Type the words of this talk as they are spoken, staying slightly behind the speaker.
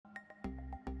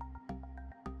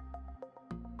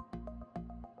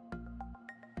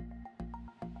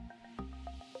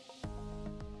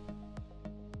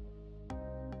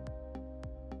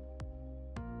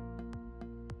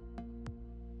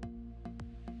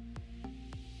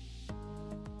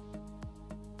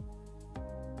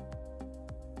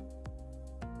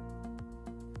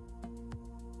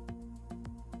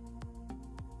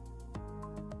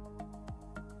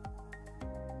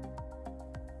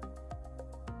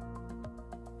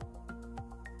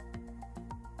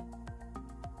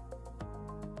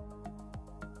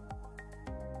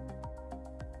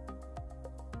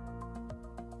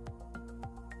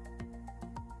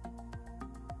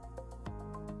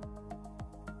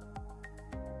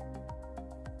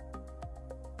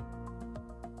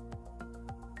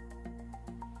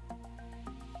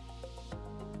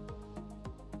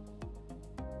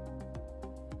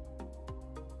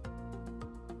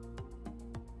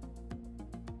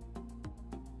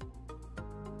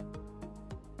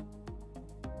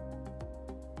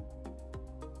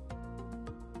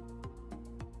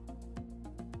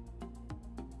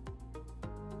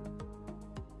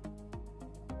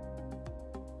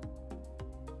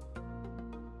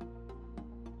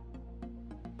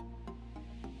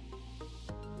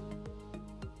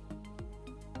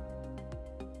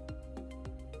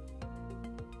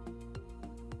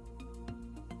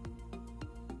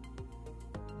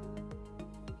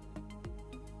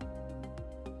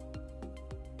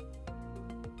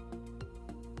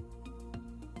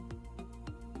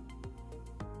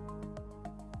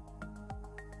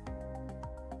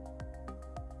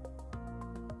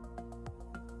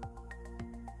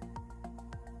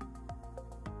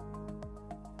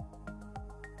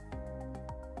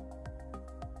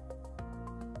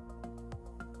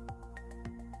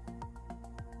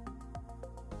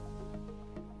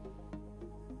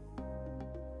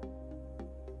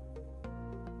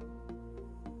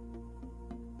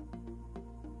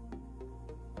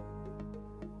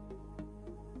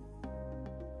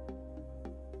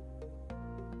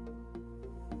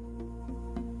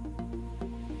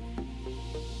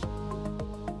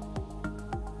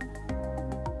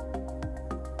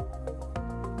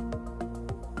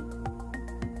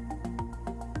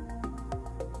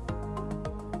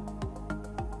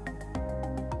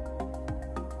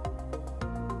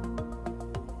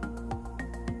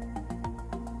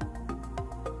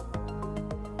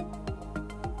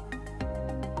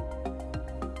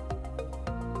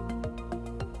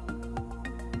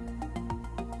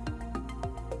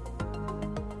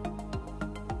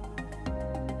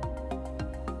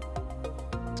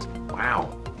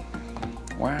Wow.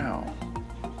 Wow.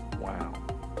 Wow.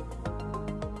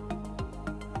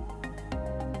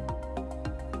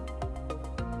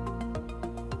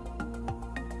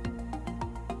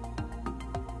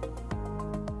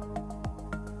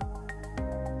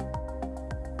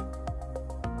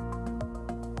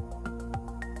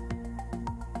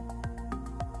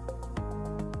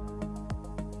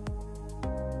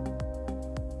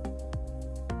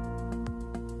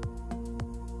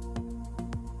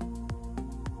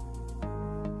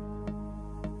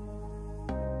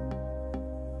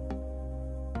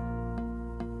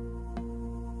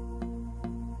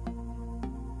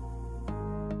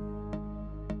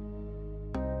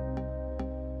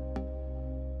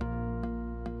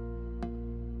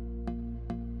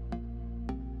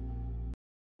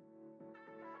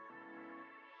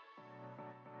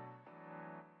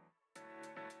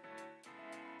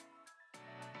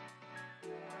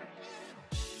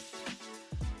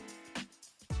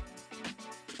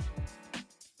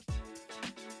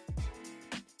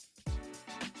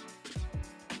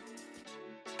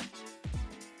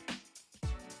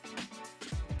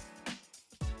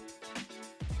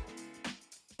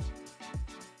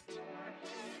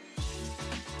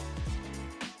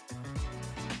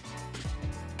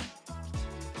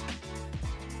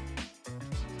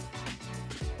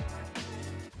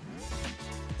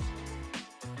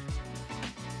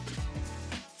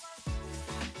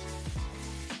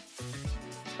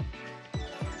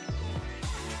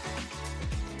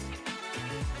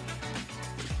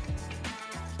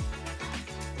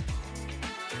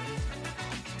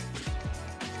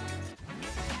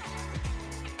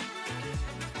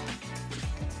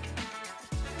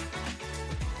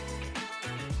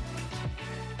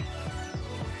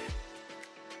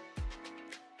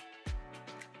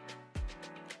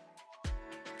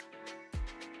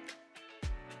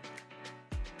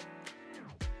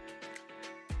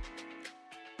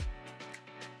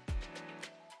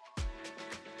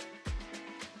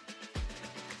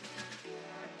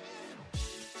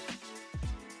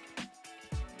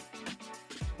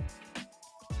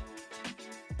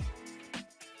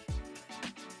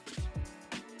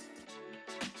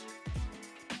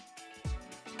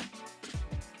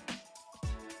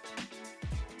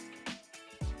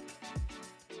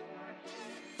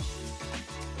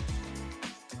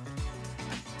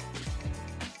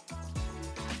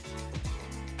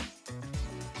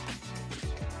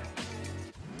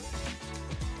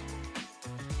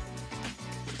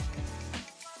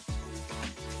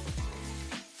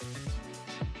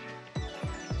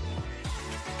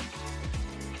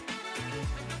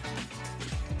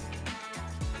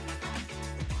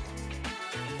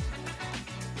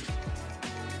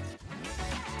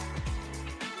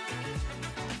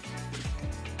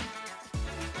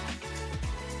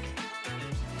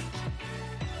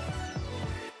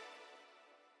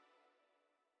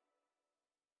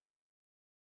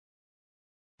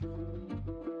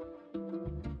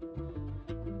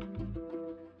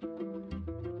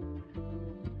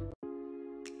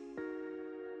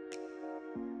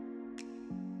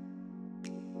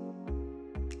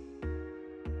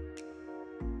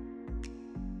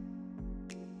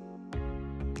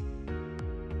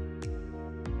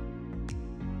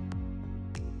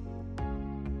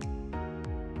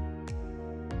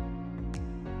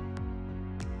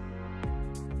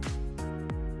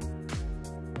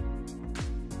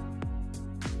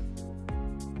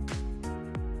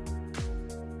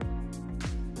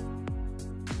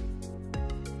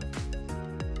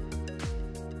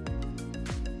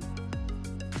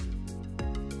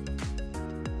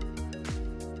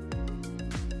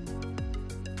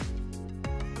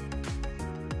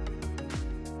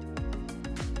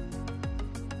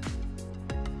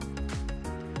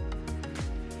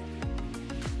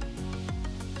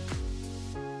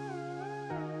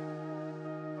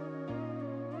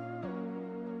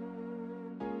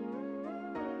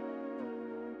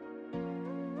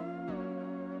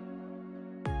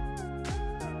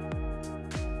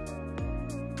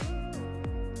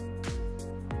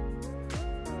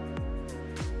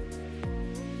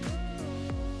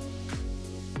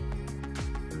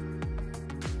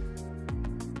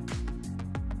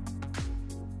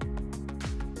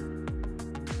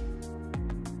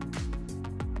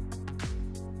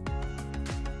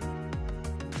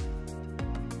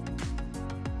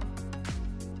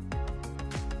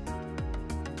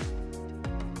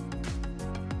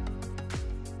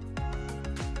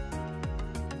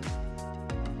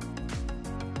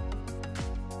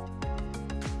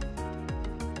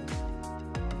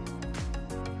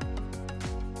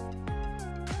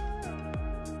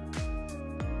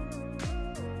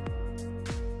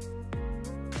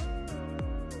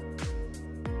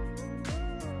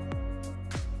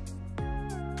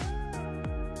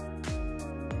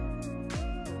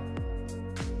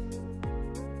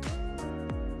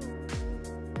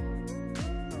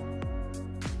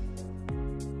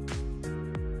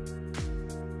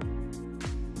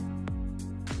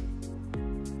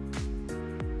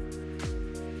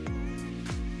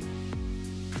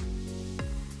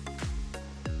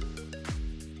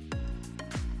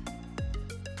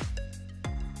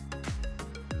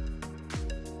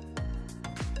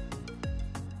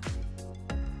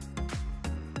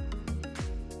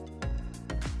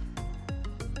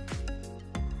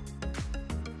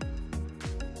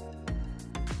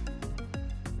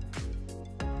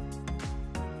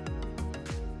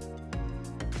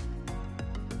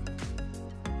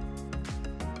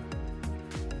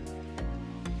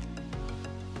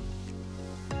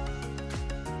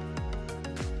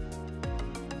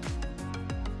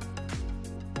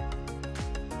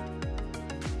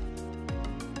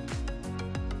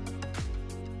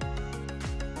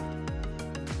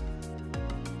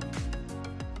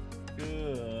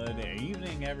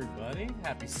 everybody.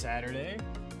 Happy Saturday.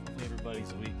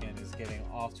 Everybody's weekend is getting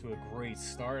off to a great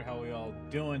start. How we all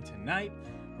doing tonight?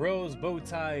 Rose,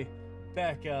 Bowtie,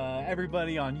 Becca,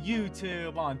 everybody on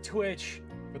YouTube, on Twitch.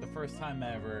 For the first time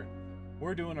ever,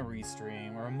 we're doing a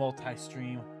restream or a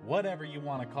multi-stream, whatever you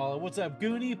want to call it. What's up,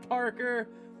 Goonie, Parker?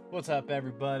 What's up,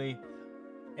 everybody?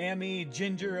 Amy,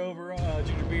 Ginger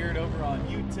Gingerbeard over on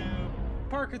YouTube.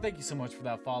 Parker, thank you so much for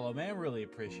that follow, man. Really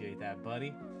appreciate that,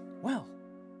 buddy. Well,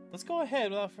 let's go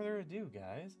ahead without further ado,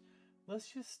 guys. Let's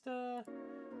just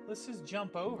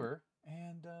jump over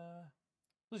and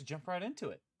let's jump right into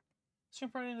it. Let's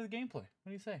jump right into the gameplay. What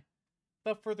do you say?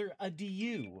 Without further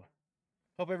ado,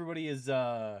 hope everybody is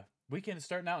weekend is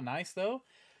starting out nice though.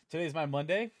 Today's my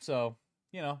Monday, so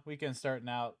you know, weekend starting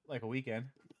out like a weekend.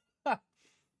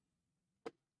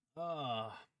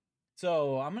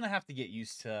 So I'm gonna have to get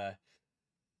used to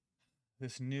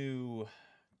this new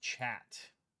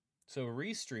chat. So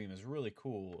Restream is really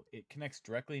cool. It connects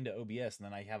directly into OBS, and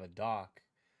then I have a dock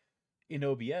in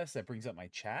OBS that brings up my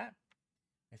chat.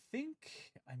 I think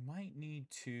I might need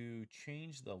to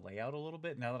change the layout a little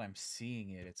bit now that I'm seeing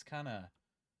it. It's kind of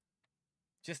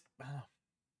just, I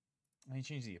need to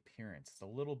change the appearance. It's a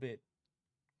little bit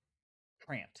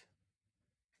cramped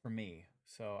for me,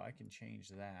 so I can change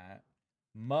that.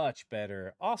 Much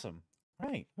better. Awesome.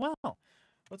 Right. Well,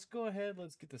 let's go ahead.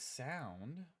 Let's get the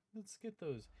sound. Let's get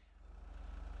those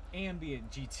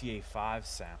ambient GTA 5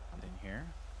 sound in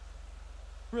here.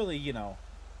 Really, you know,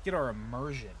 get our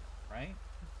immersion, right?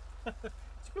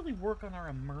 Let's really work on our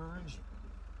immersion.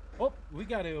 Oh, we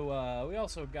got to, we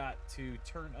also got to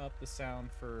turn up the sound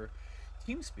for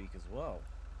TeamSpeak as well,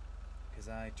 because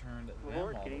I turned them all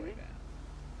the way down.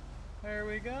 There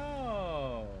we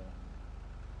go.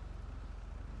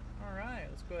 All right,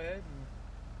 let's go ahead and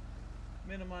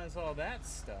minimize all that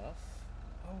stuff.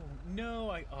 Oh,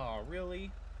 no, oh,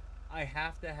 really? I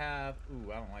have to have,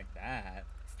 ooh, I don't like that.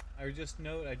 I just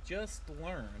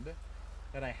learned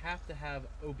that I have to have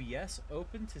OBS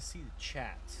open to see the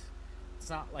chat. It's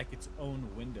not like its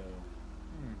own window.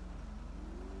 I'm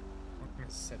gonna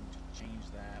set to change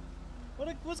that.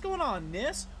 What's going on,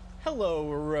 Nis?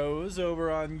 Hello, Rose,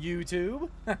 over on YouTube.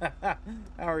 How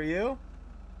are you?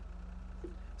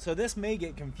 So this may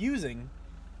get confusing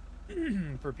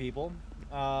for people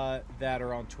that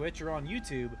are on Twitch or on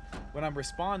YouTube when I'm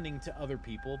responding to other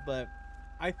people, but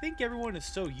I think everyone is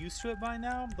so used to it by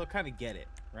now, they'll kind of get it,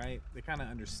 right? They kind of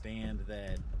understand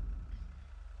that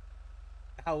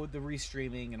how the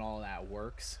restreaming and all that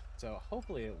works. So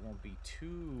hopefully it won't be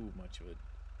too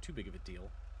big of a deal.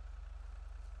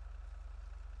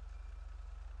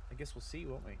 I guess we'll see,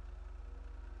 won't we?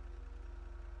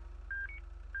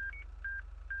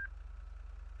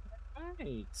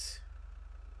 Right.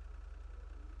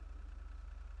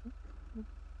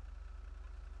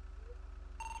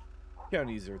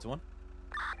 County 021.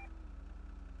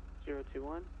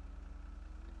 021.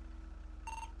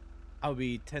 I'll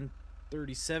be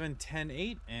 1037,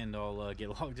 108, and I'll get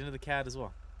logged into the CAD as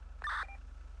well.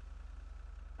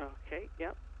 Okay,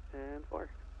 yep, 10-4.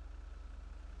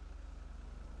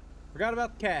 Forgot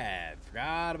about the CAD.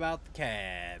 Forgot about the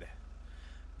CAD.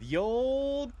 The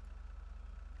old...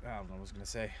 I don't know what I was going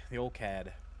to say. The old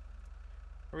CAD.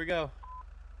 Here we go.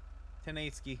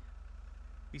 10-8 ski.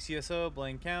 BCSO,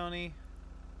 Blaine County.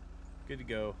 Good to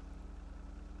go.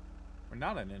 We're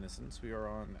not on Innocence. We are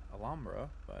on Alhambra,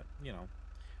 but, you know,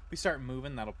 we start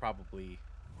moving, that'll probably...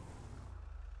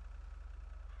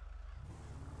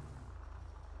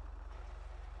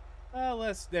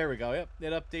 there we go. Yep,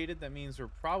 it updated. That means we're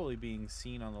probably being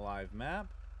seen on the live map.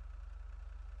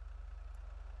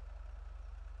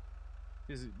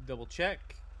 Just double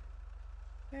check.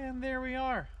 And there we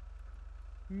are.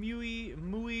 Muy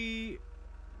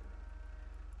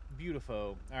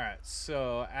beautiful. All right,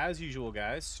 so as usual,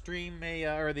 guys, stream may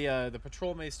or the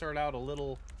patrol may start out a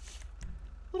little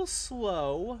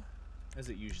slow, as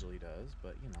it usually does,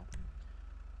 but you know.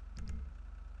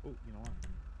 Oh, you know what?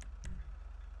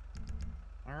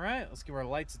 All right, let's give our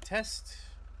lights a test,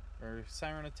 or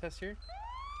siren a test here.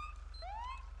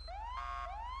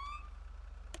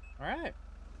 All right,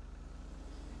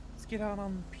 let's get out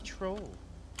on patrol.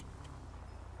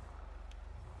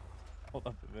 Hold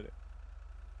up a minute.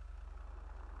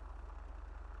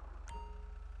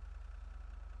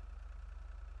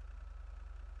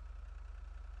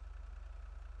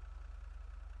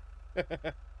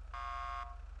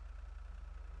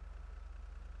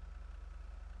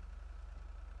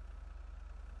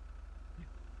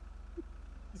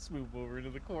 Let's move over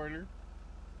into the corner.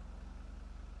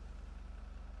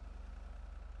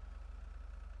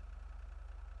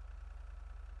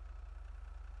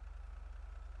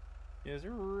 Is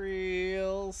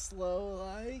real real slow,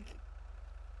 like.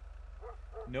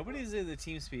 Nobody's in the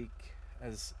TeamSpeak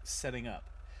as setting up.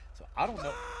 So I don't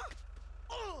know.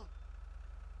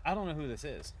 I don't know who this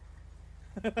is.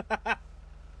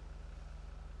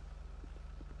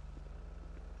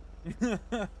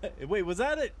 Wait, was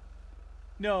that it?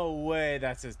 No way,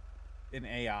 that's an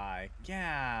AI.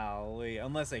 Golly,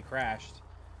 unless they crashed.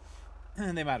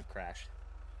 They might have crashed.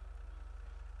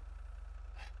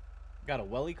 Got a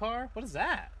welly car? What is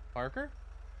that, Parker?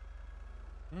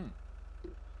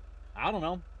 I don't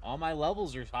know. All my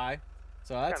levels are high.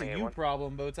 So that's a you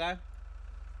problem, Bowtie.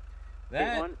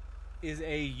 That is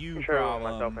a you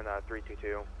problem. Myself in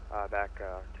 322, back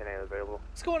 10A available.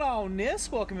 What's going on,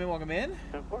 Nis? Welcome in, welcome in.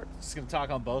 Of course. Just gonna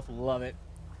talk on both. Love it.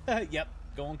 Yep,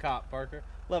 going cop, Parker.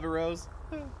 Love it, Rose.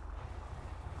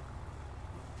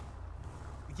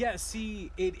 Yeah,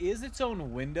 see, it is its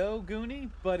own window, Goonie,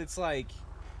 but it's like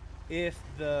if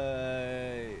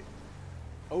the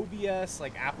OBS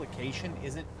like application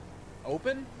isn't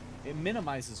open, it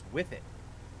minimizes with it.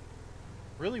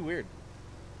 Really weird.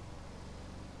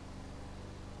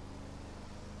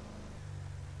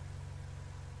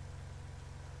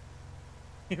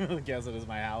 He really guess it is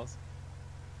my house.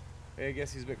 I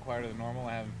guess he's a bit quieter than normal.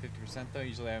 I have him 50% though.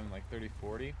 Usually I have him like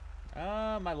 30-40.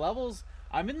 My levels,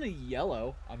 I'm in the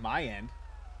yellow on my end.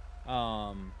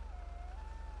 I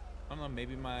don't know,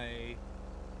 maybe I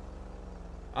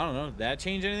don't know, did that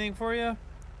change anything for you?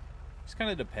 Just kind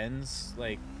of depends.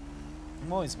 Like,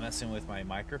 I'm always messing with my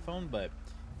microphone, but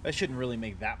that shouldn't really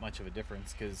make that much of a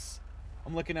difference because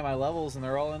I'm looking at my levels and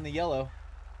they're all in the yellow.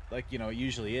 Like, you know, it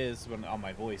usually is when on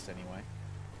my voice anyway.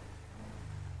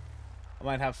 I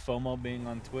might have FOMO being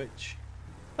on Twitch.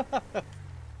 That's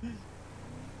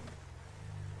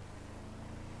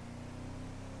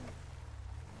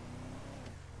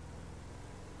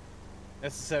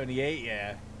the 78,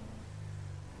 yeah.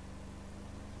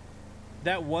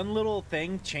 That one little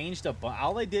thing changed a bunch.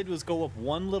 All I did was go up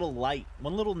one little light,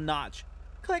 one little notch,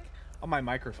 click, on my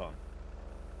microphone.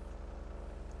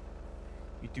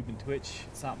 YouTube and Twitch,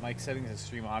 it's not mic settings, it's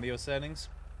stream audio settings.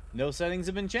 No settings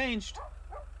have been changed.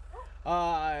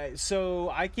 So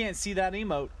I can't see that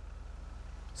emote.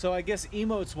 So I guess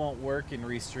emotes won't work in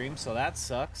Restream, so that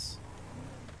sucks.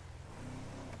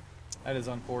 That is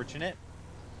unfortunate.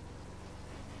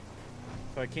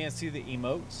 So I can't see the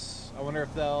emotes. I wonder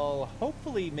if they'll,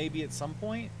 hopefully, maybe at some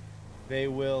point, they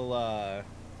will,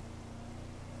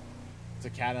 it's a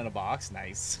cat in a box,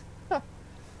 nice.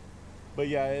 But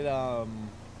yeah, it,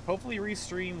 hopefully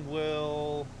Restream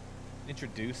will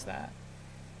introduce that.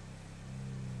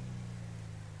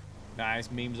 Nice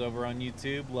memes over on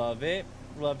YouTube, love it,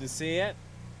 love to see it.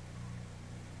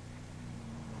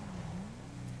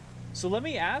 So let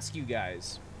me ask you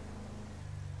guys,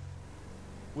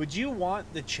 would you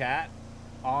want the chat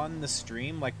on the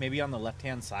stream, like maybe on the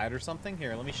left-hand side or something?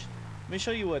 Here, let me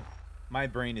show you what my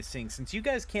brain is seeing. Since you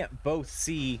guys can't both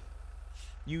see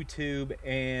YouTube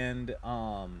and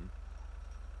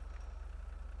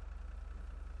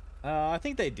I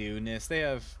think they do, Nis. They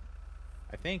have,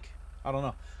 I think. I don't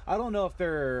know. I don't know if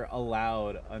they're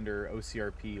allowed under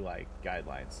OCRP like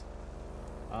guidelines.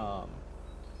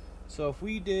 So if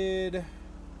we did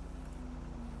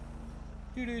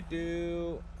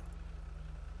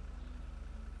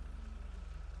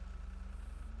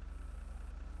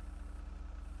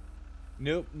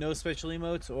Nope, no special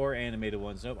emotes or animated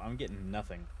ones. Nope, I'm getting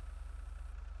nothing.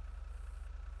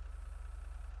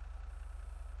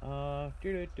 How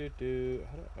do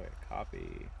I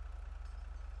copy?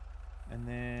 And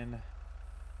then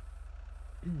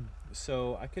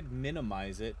so I could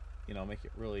minimize it, you know, make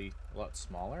it really a lot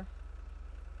smaller,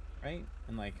 right?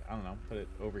 And like, I don't know, put it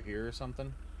over here or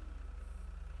something,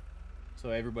 so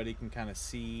everybody can kind of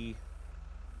see.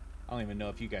 I don't even know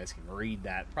if you guys can read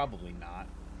that, probably not,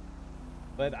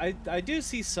 but I do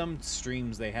see some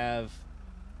streams they have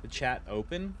the chat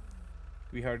open.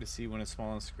 It'd be hard to see when it's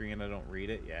small on the screen. I don't read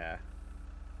it. Yeah.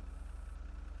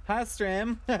 Hi,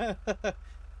 stream.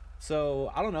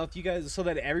 So, I don't know if you guys, so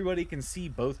that everybody can see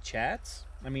both chats.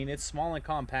 I mean, it's small and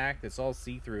compact. It's all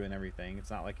see-through and everything. It's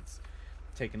not like it's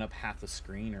taking up half the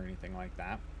screen or anything like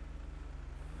that.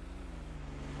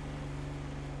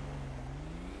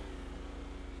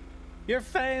 You're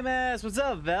famous! What's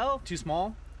up, Vel? Too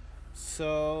small?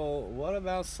 So, what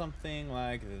about something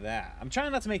like that? I'm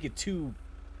trying not to make it too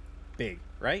big,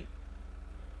 right?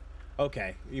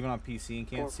 Okay, even on PC and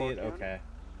can't see it? Okay.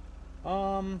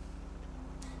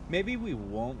 Maybe we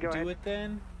won't do it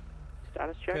then,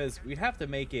 Status check. because we'd have to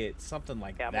make it something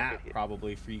like that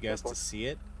probably for you guys to see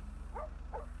it.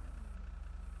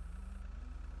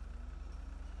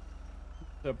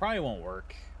 So it probably won't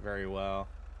work very well.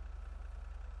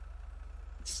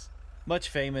 Much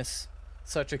famous.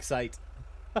 Such excite.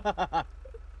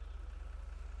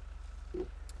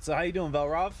 So how you doing,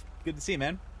 Velrov? Good to see you,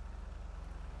 man.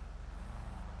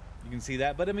 You can see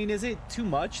that, but I mean, is it too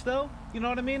much though? You know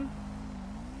what I mean?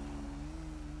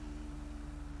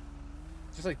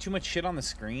 Just like too much shit on the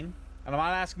screen. And I'm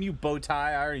not asking you, Bowtie.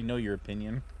 I already know your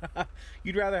opinion.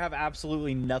 You'd rather have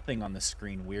absolutely nothing on the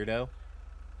screen, weirdo.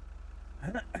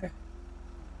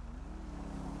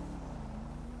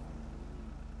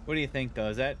 What do you think, though?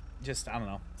 Is that just, I don't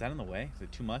know. Is that in the way? Is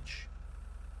it too much?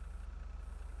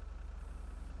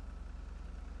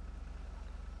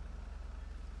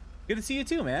 Good to see you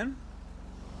too, man.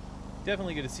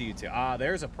 Definitely good to see you too. Ah,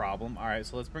 there's a problem. All right,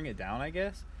 so let's bring it down, I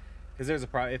guess. Because there's a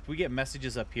problem. If we get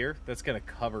messages up here, that's going to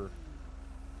cover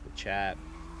the chat.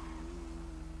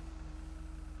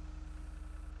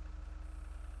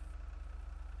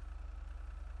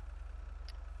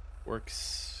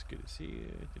 Works. Good to see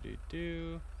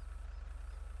you.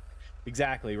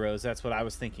 Exactly, Rose. That's what I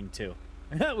was thinking too.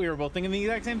 We were both thinking the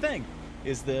exact same thing.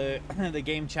 Is the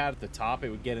game chat at the top? It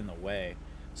would get in the way.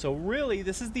 So really,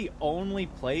 this is the only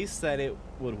place that it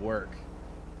would work.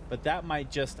 But that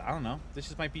might just, I don't know. This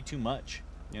just might be too much,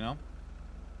 you know?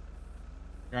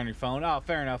 You're on your phone. Oh,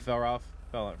 fair enough, Velroff.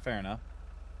 Fair enough.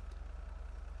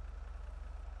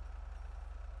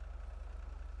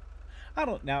 I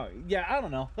don't know. Yeah, I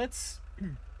don't know. Let's...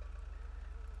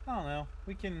 I don't know.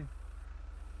 We can...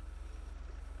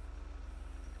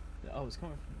 Oh, it's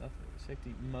coming from nothing.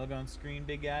 Safety mug on screen,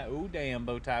 big guy. Oh, damn,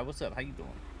 Bowtie. What's up? How you doing?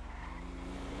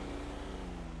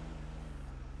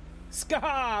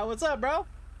 Ska! What's up, bro?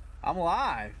 I'm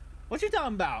alive. What you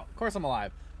talking about? Of course I'm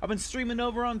alive. I've been streaming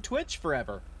over on Twitch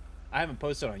forever. I haven't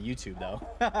posted on YouTube, though.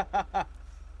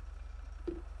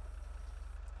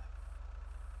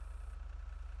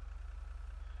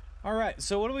 All right,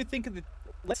 so what do we think of the...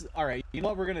 All right, you know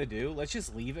what we're going to do? Let's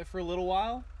just leave it for a little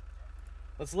while.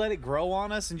 Let's let it grow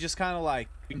on us and just kind of like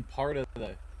being part of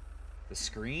the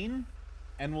screen.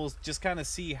 And we'll just kind of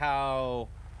see how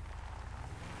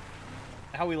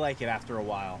we like it after a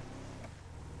while.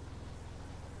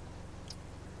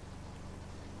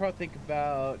 Probably think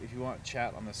about if you want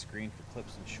chat on the screen for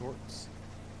clips and shorts.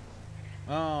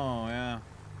 Oh, yeah.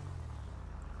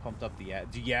 Pumped up the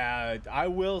ad. Yeah, I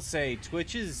will say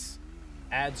Twitch's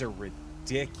ads are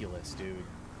ridiculous, dude.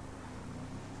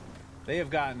 They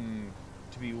have gotten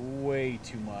to be way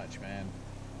too much, man.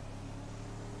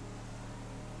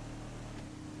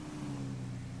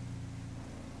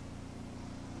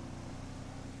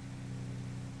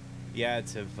 The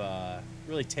ads have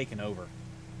really taken over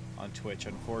on Twitch,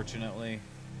 unfortunately.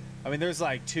 I mean, there's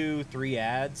like 2-3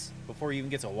 ads before you even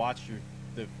get to watch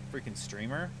the freaking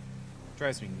streamer.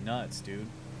 Drives me nuts, dude.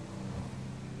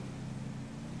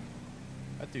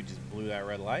 That dude just blew that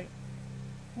red light.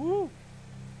 Woo!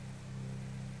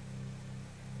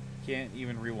 Can't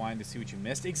even rewind to see what you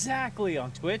missed. Exactly,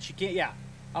 on Twitch. You can't, yeah.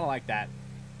 I don't like that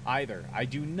either. I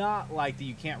do not like that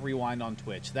you can't rewind on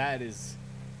Twitch. That is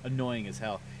annoying as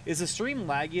hell. Is the stream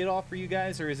laggy at all for you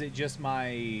guys, or is it just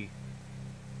my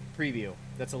preview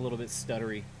that's a little bit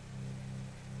stuttery?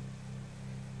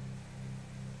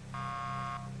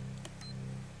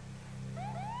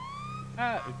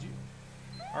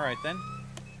 All right then.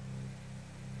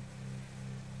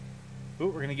 Ooh,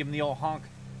 we're gonna give him the old honk.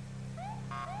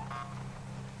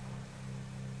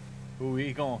 Ooh,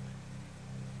 he going.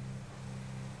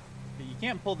 You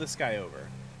can't pull this guy over.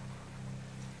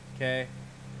 Okay.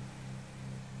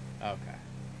 Okay.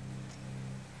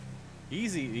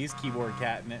 Easy. He's keyboard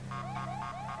catting it.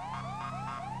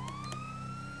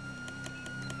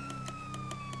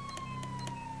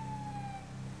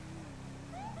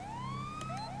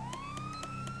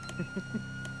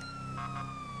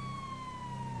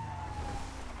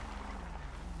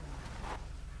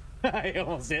 He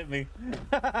almost hit me.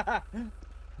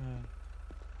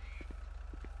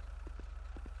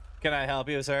 Can I help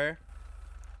you, sir?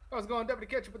 I was going deputy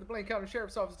catch up with the Blaine County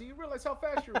Sheriff's Office. Do you realize how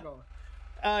fast you were going?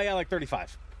 Yeah, like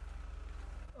 35.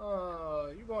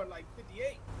 You're going like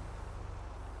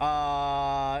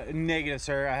 58. Negative,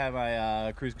 sir. I have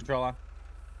my cruise control on.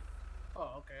 Oh,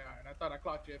 okay, all right. I thought I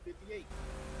clocked you at 58.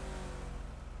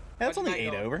 That's only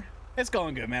 8 over. It's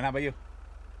going good, man. How about you?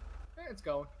 Yeah, it's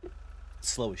going.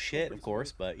 Slow as shit, of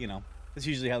course, but you know, that's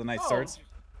usually how the night starts.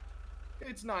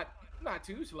 It's not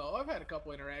too slow. I've had a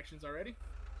couple interactions already.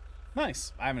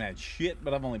 Nice. I haven't had shit,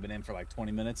 but I've only been in for like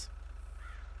 20 minutes.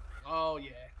 Oh yeah.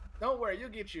 Don't worry, you'll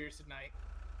get yours tonight.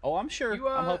 Oh, I'm sure.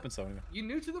 I'm hoping so. You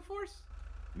new to the force?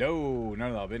 No.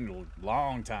 I've been a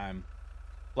long time.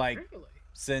 Like really?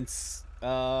 Since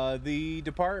the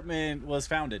department was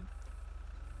founded.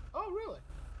 Oh really?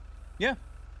 Yeah.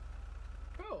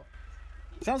 Cool.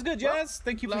 Sounds good, Jazz.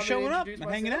 Thank you for allow me to showing up introduce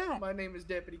and hanging myself. out. My name is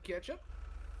Deputy Ketchup.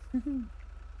 Deputy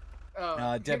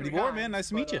Henry Moore, man, Hines, nice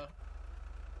to meet you.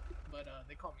 But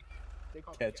they call me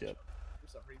Ketchup. for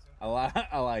some reason.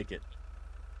 I like it.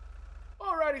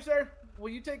 Alrighty, sir.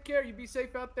 Well, you take care. You be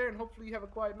safe out there, and hopefully you have a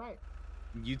quiet night.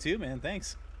 You too, man.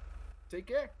 Thanks. Take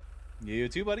care. You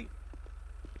too, buddy.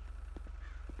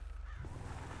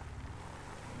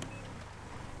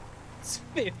 It's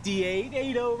 58,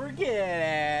 8 over. Get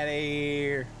out of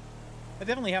here. I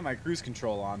definitely have my cruise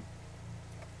control on.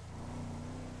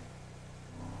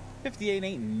 58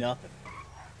 ain't nothing.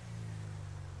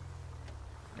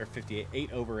 Or 58,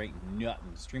 8 over ain't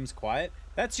nothing. Stream's quiet.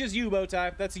 That's just you,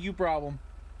 Bowtie. That's a you problem.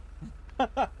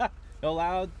 No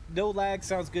lag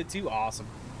sounds good too. Awesome.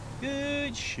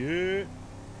 Good shit.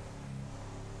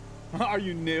 Are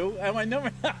you new? And my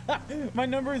number, my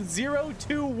number is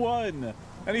 021.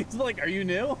 And he's like, "Are you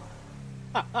new?"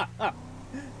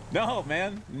 No,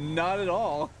 man, not at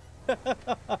all.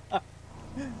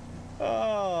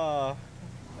 Oh,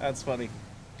 that's funny.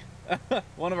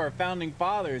 One of our founding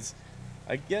fathers.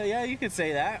 Yeah, you could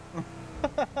say that.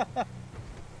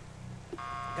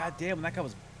 God damn, when that guy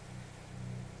was...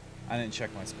 I didn't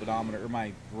check my speedometer or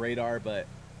my radar, but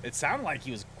it sounded like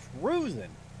he was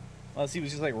cruising. Unless he was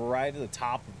just like right at the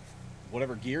top of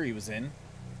whatever gear he was in.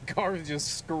 The car was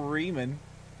just screaming.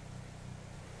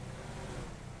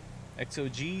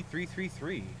 XOG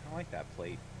 333. I like that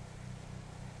plate.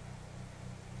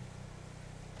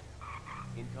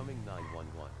 Incoming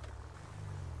 911.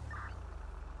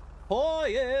 4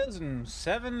 years and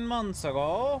 7 months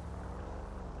ago,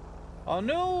 a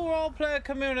new roleplay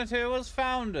community was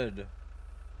founded.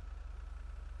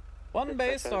 One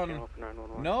based on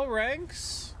no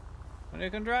ranks, and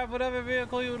you can drive whatever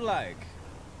vehicle you'd like.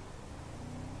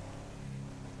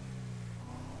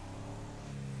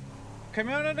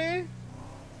 Community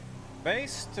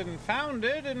based and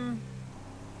founded in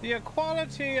the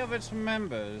equality of its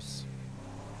members.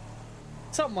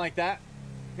 Something like that.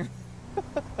 You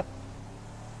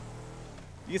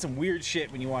get some weird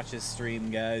shit when you watch this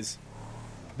stream, guys.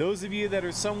 Those of you that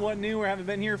are somewhat new or haven't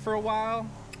been here for a while,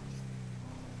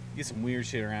 you get some weird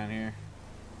shit around here.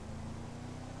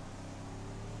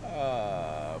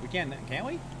 We can't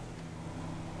we?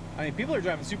 I mean, people are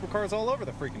driving supercars all over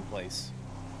the freaking place.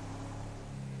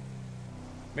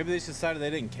 Maybe they just decided they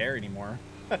didn't care anymore.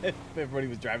 If everybody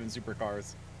was driving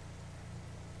supercars.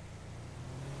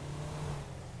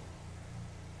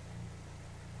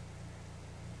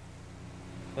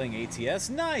 Playing ATS.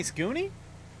 Nice, Goonie.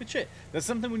 Good shit. That's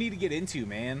something we need to get into,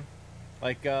 man.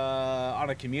 Like, on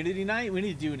a community night, we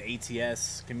need to do an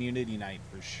ATS community night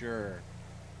for sure.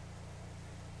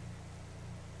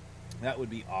 That would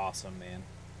be awesome, man.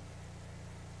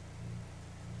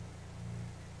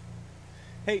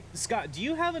 Hey, Scott, do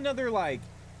you have another, like,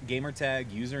 gamertag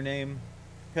username?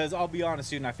 Because I'll be honest,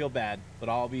 dude, and I feel bad, but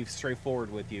I'll be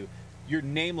straightforward with you. Your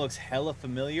name looks hella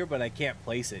familiar, but I can't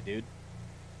place it, dude.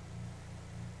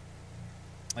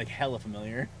 Like, hella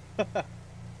familiar.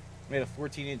 Made a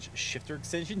 14-inch shifter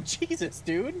extension? Jesus,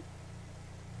 dude.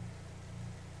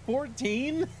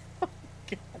 14? God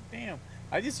damn.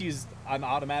 I just used an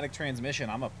automatic transmission.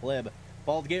 I'm a pleb.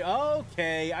 Bald gate.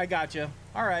 Okay, I got you.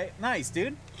 All right, nice,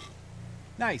 dude.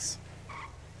 Nice.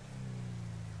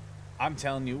 I'm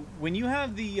telling you, when you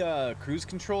have the cruise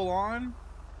control on,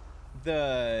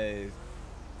 the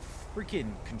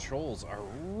freaking controls are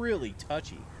really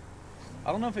touchy.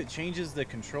 I don't know if it changes the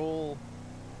control,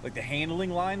 like the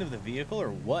handling line of the vehicle or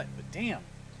what, but damn,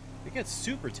 it gets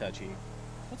super touchy.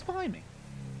 What's behind me?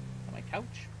 On my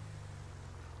couch?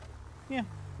 Yeah.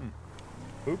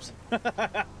 Oops.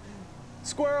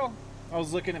 Squirrel! I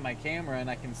was looking at my camera and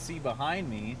I can see behind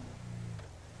me,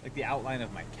 like the outline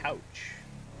of my couch.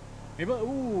 Maybe,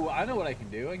 ooh, I know what I can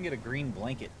do. I can get a green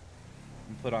blanket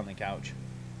and put on the couch.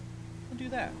 I'll do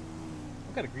that.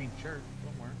 I've got a green shirt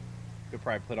somewhere. Could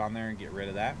probably put on there and get rid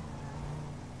of that.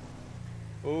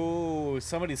 Oh,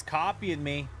 somebody's copying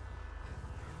me.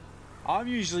 I'm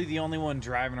usually the only one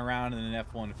driving around in an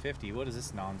F-150. What is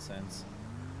this nonsense?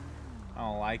 I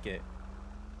don't like it.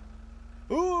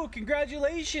 Ooh,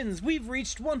 congratulations! We've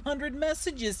reached 100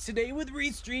 messages today with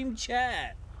Restream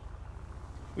Chat.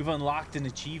 We've unlocked an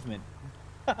achievement.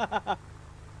 The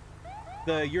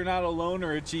You're Not a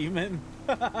Loner achievement.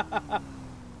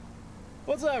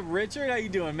 What's up, Richard? How you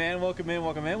doing, man? Welcome in,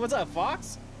 welcome in. What's up,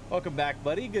 Fox? Welcome back,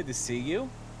 buddy. Good to see you.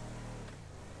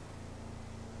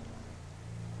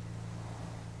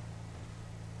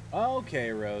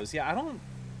 Okay, Rose. Yeah, I don't...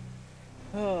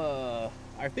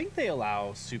 I think they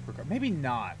allow supercars. Maybe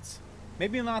not.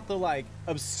 Maybe not the, like,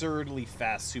 absurdly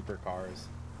fast supercars.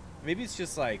 Maybe it's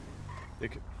just, like...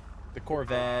 the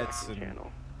Corvettes and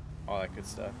Channel. all that good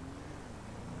stuff.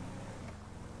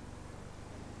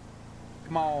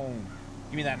 Come on.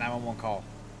 Give me that 911 call.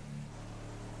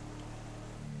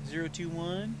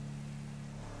 021?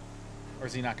 Or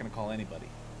is he not going to call anybody?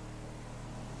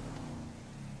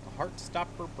 A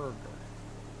Heartstopper Burger.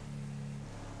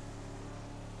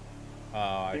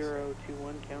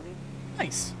 021 County.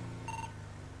 Nice.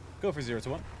 Go for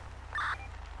 021.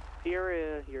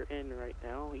 Sierra, you're in right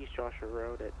now, East Joshua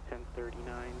Road at 1039,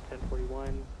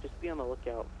 1041. Just be on the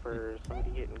lookout for somebody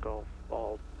hitting golf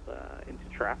balls into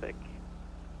traffic.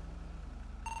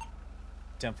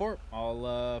 10-4.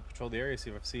 I'll patrol the area,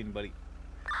 see if I've seen anybody.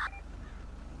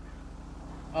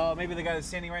 Maybe the guy that's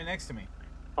standing right next to me.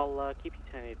 I'll keep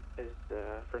you tented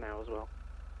for now as well.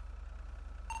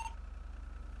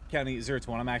 County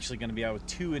 021. I'm actually going to be out with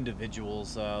 2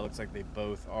 individuals. Looks like they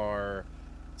both are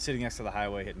sitting next to the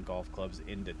highway hitting golf clubs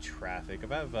into traffic.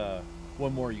 I have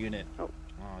 1 more unit. Oh,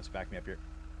 it's back me up here.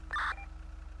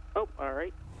 Oh, all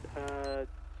right.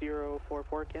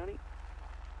 044 County.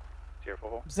 044.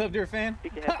 What's up, dear fan? You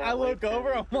can head that I way, look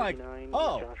over, I'm like, 1039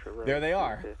 oh, Joshua Road, there they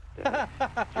are. exit,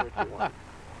 021.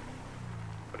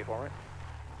 24, right?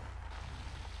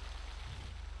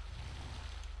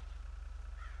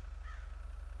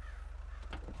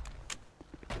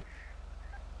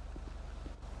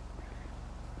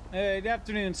 Hey, good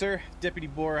afternoon, sir. Deputy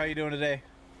Bohr, how you doing today?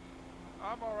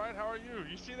 I'm all right. How are you?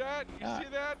 You see that? You see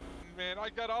that? Man, I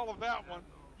got all of that one.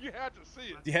 You had to see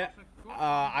it. Yeah,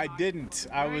 I didn't.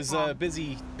 I was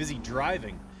busy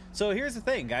driving. So here's the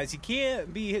thing, guys. You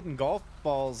can't be hitting golf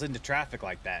balls into traffic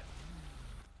like that.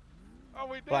 Oh,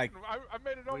 we didn't. Like- I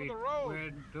made it over the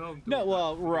road. No,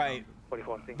 well, right.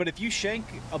 44. But if you shank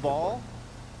a ball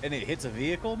and it hits a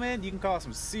vehicle, man, you can cause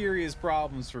some serious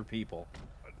problems for people.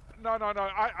 No.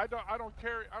 I don't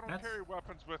carry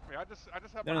weapons with me. I just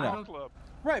have No, my no. golf club.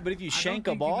 Right, but if you shank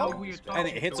a think you know ball who you're and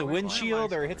it talking hits to. a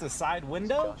windshield or it hits a side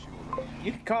window,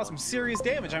 you can cause some serious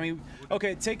damage. I mean,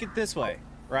 okay, take it this way,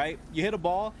 right? You hit a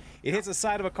ball, it hits the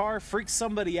side of a car, freaks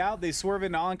somebody out, they swerve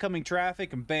into oncoming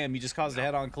traffic, and bam, you just caused a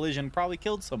head-on collision, probably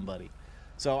killed somebody.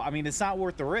 So, I mean, it's not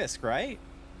worth the risk, right?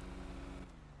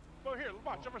 Well, here,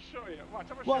 watch. I'm gonna show you. Watch.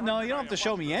 I'm gonna show Well, you no, how you good don't I have to am.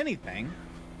 show Watch me this. anything.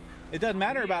 It doesn't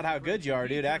matter about how good you are,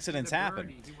 dude. Accidents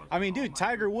happen. I mean, dude,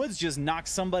 Tiger Woods just knocked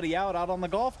somebody out on the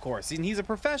golf course, and he's a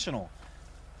professional.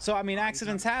 So, I mean,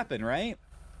 accidents happen, right?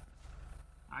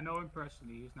 I know him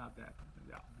personally. He's not that.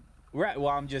 Yeah. Right.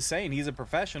 Well, I'm just saying he's a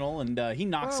professional, and he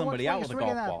knocked somebody out with a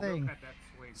golf ball. Look at that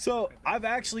swing. So Look at that I've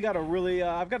actually got a really,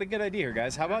 I've got a good idea here,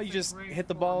 guys. How about you just hit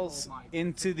the balls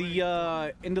into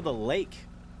the lake?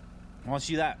 I want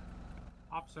you that.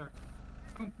 Officer,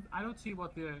 I don't see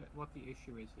what the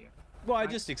issue is here. Well, I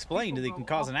Like, just explained that people it can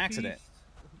go cause an off-piste- accident.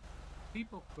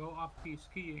 People go off-piste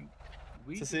skiing.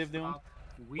 We What's the Civ just doing? thought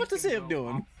we What's the can Civ go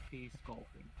doing? off-piste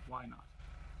golfing. Why not?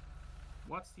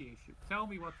 What's the issue? Tell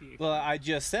me what the issue Well, is. I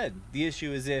just said the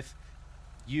issue is if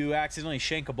you accidentally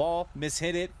shank a ball,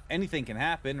 mishit it, anything can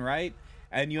happen, right?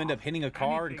 And you end up hitting a car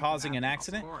and Anything can causing an happen, of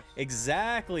accident. course.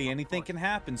 Exactly, anything course. can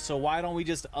happen. So why don't we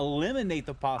just eliminate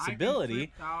the possibility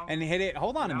trip down and hit it?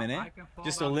 Hold on a without- minute. I can fall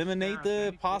Just down the eliminate stairs, the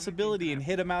anything possibility can and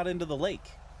hit them out into the lake.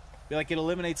 Be like it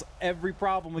eliminates every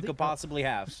problem we could possibly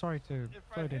have. Sorry to If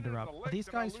I hit it in interrupt. the Are lake, these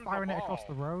then I'll guys lose firing the it across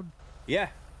the ball. road? Yeah,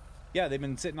 yeah, they've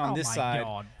been sitting on Oh this my side.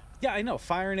 God. Yeah, I know,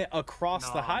 firing it across No,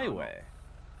 the no, no. highway.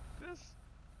 This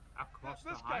Across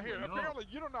this the guy highway, here. no. Apparently,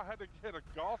 you don't know how to hit a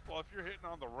golf ball if you're hitting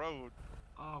on the road.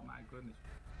 Oh my goodness.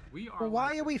 We are. Well, why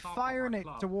like are the we top of firing our it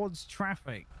club. towards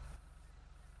traffic?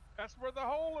 That's where the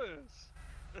hole is.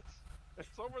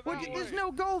 It's over Well, that way. there's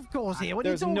no golf course here. What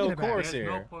There's are you no talking about? course There's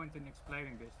here. no point in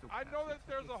explaining this to I know that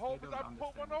there's a hole, but I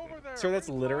put one over there. Sir, that's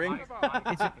What are you littering. talking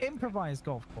about? It's an improvised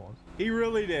golf course. He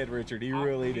really did, Richard. He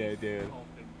really did, dude.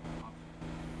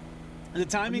 The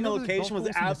timing and Well, you know there's location was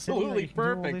golf courses in the city where absolutely you can do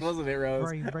all perfect, this wasn't it, Rose?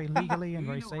 Very, very legally and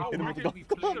very Do you know how safely. often we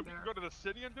play Should we there? go to the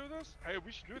city and do this? Hey,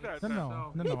 we should do that.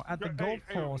 No, then. no. At the Hey, golf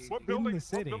hey, course what in building, the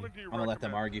city. What building do you I'm gonna let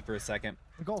them recommend? argue for a second.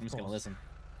 The golf I'm just gonna course. listen.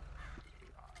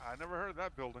 I never heard of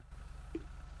that building.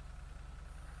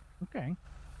 Okay.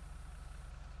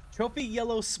 Trophy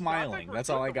yellow I smiling. think we're That's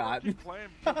good, all I but got. Keep playing.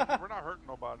 We're not hurting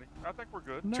nobody. I think we're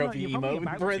good. No, Trophy you're probably emote with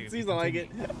about to parentheses. I like it.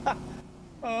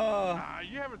 You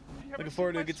haven't Looking seen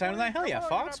forward to my a good time story? tonight. Hell yeah, Come on,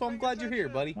 you're Fox. not Well, I'm paying glad you're here,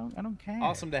 attention. buddy. I don't care.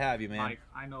 Awesome to have you, man. Mike,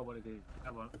 I know what it is. Yeah,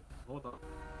 well, hold on.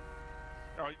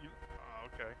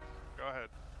 Okay. Go ahead.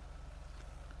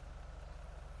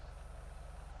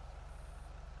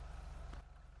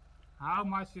 How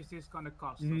much is this gonna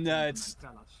cost? No, gentlemen? it's-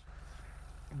 Tell us.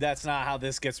 That's not how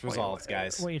this gets resolved,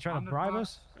 guys. What, are you trying to 100 bribe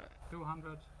bucks? us?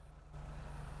 200.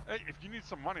 Hey, if you need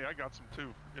some money, I got some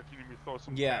too. If you need me to throw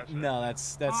some Yeah, cash in. no,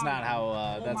 that's not how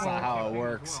my it God.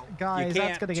 works. Guys, that's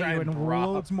can't gonna try get you and in rob-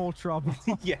 loads more trouble.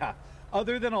 Yeah.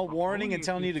 Other than a warning and if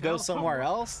telling you you to go tell somewhere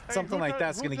someone- else, Hey, something who like does-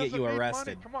 that's who going to get doesn't you need arrested.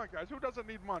 Money? Come on, guys. Who doesn't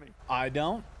need money? I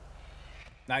don't.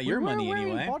 Not We your were money wearing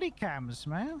anyway. body cams,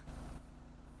 man.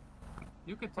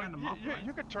 You can turn them off, right?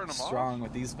 You can turn them What's off. wrong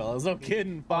with these fellas? No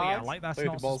kidding, Oh yeah, Fox. like that's Play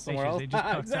the not ball somewhere suspicious. It just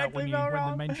else. cuts out when Exactly, you no when the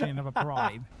wrong. mentioning of a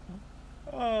bribe.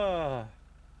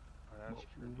 That's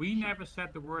true. We never said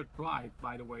the word bribe,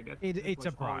 by the way. That It's was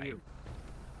a for bribe. you.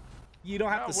 You don't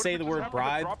have No, to what say if the we just word happen to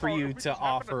bribe drop for our- you if we to just happen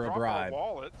offer a drop our bribe.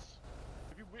 wallets,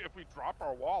 if we drop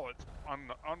our wallets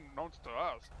unknowns to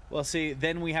us, Well, see,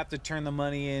 then we have to turn the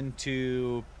money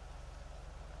into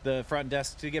the front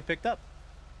desk to get picked up.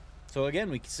 So again,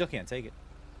 we still can't take it.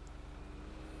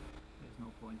 There's no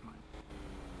point, Mike.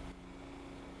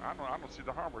 I don't see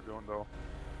the harm we're doing though.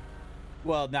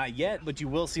 Well, not yet, but you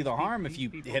will see the harm if These you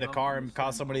people hit a don't car and understand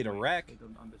cause somebody to always. wreck. They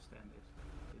don't understand this.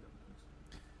 They don't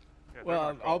understand. Yeah, they're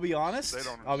Well, not I'll be golfers. honest. They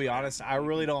don't I'll be understand. honest. I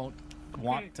really don't Okay.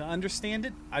 want to understand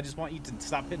it. I just want you to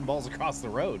stop hitting balls across the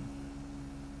road.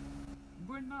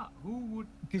 We're not. Who would?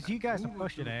 Because you guys who are would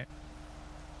pushing do- it.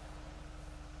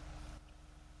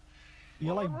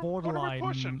 You're What like are we borderline.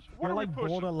 pushing? What You're are we like pushing?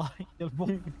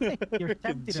 borderline. You're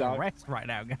tempted Jock. arrest right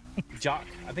now, guys. Jock.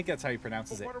 I think that's how he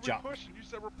pronounces But it. what are we Jock. pushing? You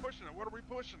said we're pushing it. What are we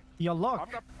pushing? Your luck.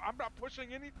 I'm not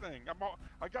pushing anything.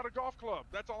 I got a golf club.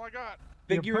 That's all I got.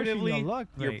 You're pushing your Figuratively, luck,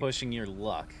 you're mate. pushing your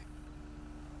luck.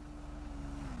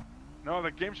 No,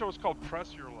 the game show is called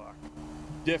Press Your Luck.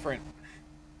 Different.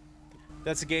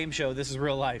 That's a game show. This is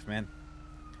real life, man.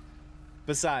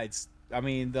 Besides, I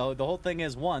mean, the whole thing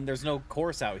is, one, there's no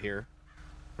course out here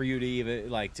for you to even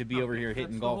like to be over here hitting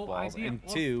that's the golf whole balls, idea and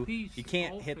of two, off-piste you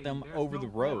can't hit golfing. them There's over no the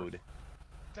course. road.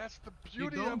 That's the You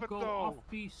beauty don't of it, go though.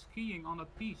 off-piste skiing on a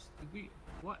piste.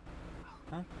 What?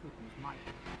 Huh? Goodness,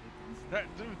 Mike.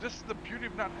 Dude, this is the beauty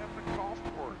of not having a golf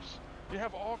course. You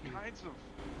have all kinds of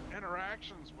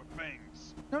interactions with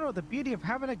things. No, the beauty of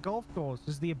having a golf course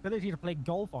is the ability to play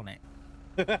golf on it.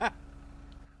 But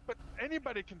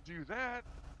anybody can do that.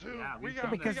 Dude, Yeah, we we've got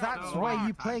done Because that that's so why much.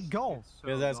 you play golf. It's so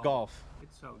Because that's golf.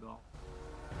 It's so golf.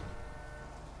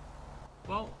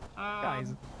 Well,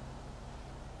 Guys.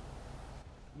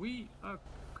 we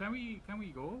can we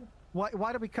go? Why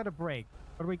do we cut a break?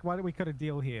 Why do we cut a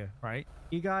deal here, right?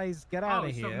 You guys get out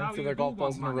of So here. now So you their do golf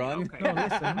balls want in a money. run? Okay. No,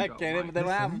 listen. There you I go, can't even Mike. they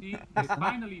laugh. See,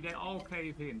 finally, they all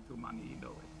cave in to money,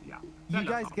 though. Yeah. You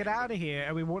guys get out of here,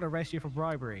 and we won't arrest you for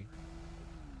bribery.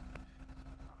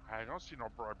 I don't see no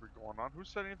bribery going on. Who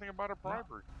said anything about a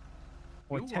bribery?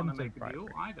 Or You want to make attempted a deal?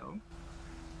 bribery. I don't.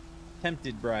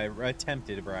 Attempted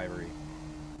bribery.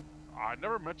 I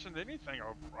never mentioned anything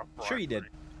of bribery. Sure you did.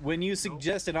 When you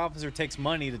suggest an officer takes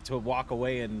money to walk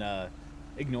away and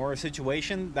ignore a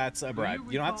situation, that's a bribe.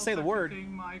 You don't have to say the recall word. such a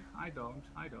thing, Mike? I don't.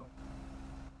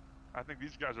 I think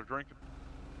these guys are drinking.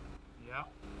 Yeah.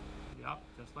 Yeah,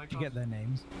 just like Did you us. get their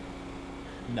names?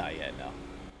 Not yet, no.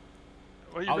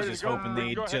 Well, you I was ready just to go? hoping Go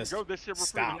they'd ahead, just go. This year we're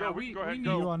stop. free to go. We can go ahead and need,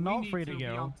 go. You are we not need free to be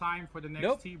go. on time for the next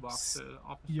Nope. tee box.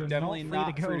 Officer. You're Definitely not free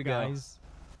not to go, free to go. guys.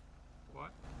 What?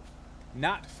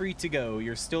 Not free to go.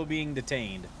 You're still being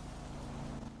detained.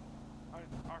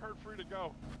 I heard free to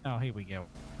go. Oh, here we go.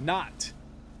 Not.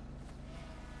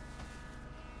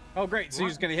 Oh, great. So you're What?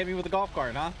 just going to hit me with a golf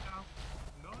cart, huh?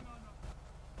 No.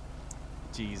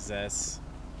 Jesus.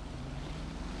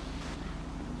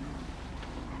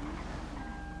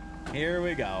 Here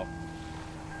we go.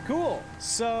 Cool.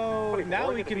 So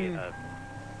now we can.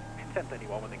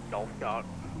 1031 with a golf cart,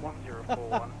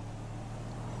 1041.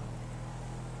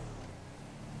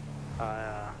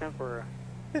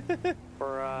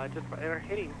 We're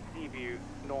hitting Seaview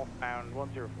northbound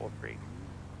 1043.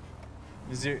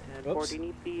 Is there? And Ford, Oops. do you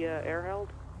need the air held?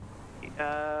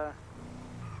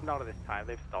 Not at this time.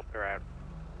 They've stopped. They're out.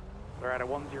 They're at a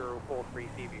 1043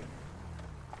 Seaview.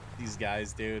 These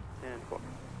guys, dude. And Ford.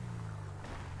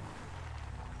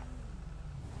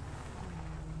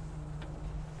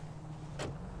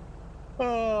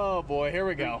 Oh boy, here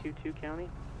we go. 322 County.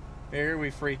 Here we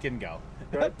freaking go.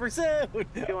 Good. Pursuit.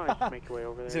 If you want to just make your way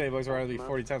over there. Today, boys, we're going to be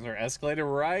 40 times our escalator,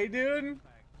 right, dude?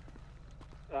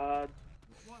 What?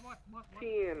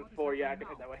 10-4, yeah, I can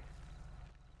head that way.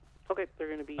 Okay, they're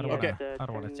going to be I don't Okay. wanna- I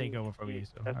don't wanna take over from you,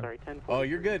 so I- Sorry, 10-4. Oh,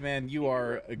 you're good, man. You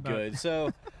are good.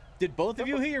 So, did both of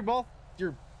you hit your both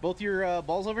your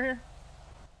balls over here?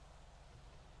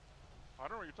 I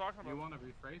don't know what you're talking You about. want to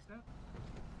rephrase that?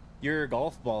 Your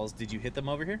golf balls, did you hit them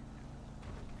over here?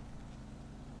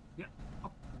 Yeah.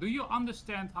 Do you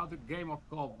understand how the game of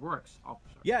golf works,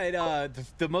 officer? Yeah,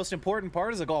 the most important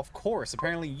part is a golf course.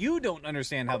 Apparently, you don't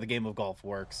understand how the game of golf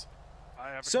works. I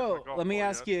haven't hit So my golf let me ball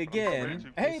ask yet, you but I'm ready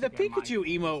again. to. Hey, the Again, Mike,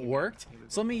 Pikachu emote again. worked. Here we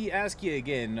So let me ask you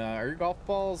again. Are your golf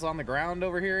balls on the ground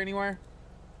over here anywhere,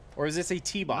 or is this a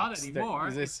tee Not box? anymore.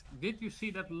 Is this? Did you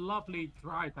see that lovely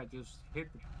drive I just hit?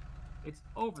 It's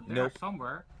over there Nope.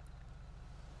 somewhere.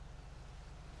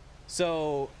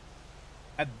 So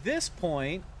at this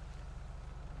point,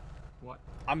 What?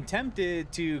 I'm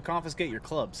tempted to confiscate your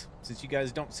clubs since you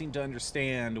guys don't seem to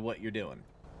understand what you're doing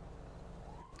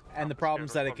and the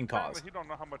problems that it can Apparently cause. He don't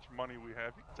know how much money we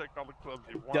have. He can take all the clubs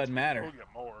he wants. Doesn't but matter. We'll get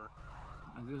more.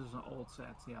 And this is an old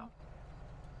set, yeah.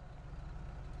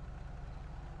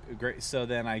 Great. So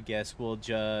then I guess we'll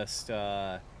just,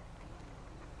 I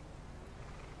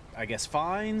guess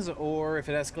fines, or if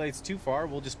it escalates too far,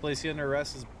 we'll just place you under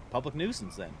arrest as public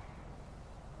nuisance then.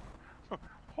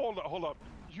 Hold up.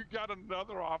 You got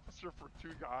another officer for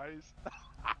 2 guys?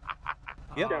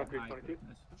 Yep. Oh, my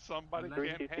goodness. Somebody Let me-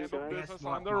 can't handle guys. business Guess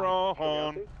what, on their Mike?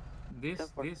 own.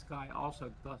 This guy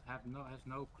also has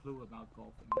no clue about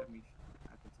golfing. I can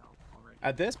tell already.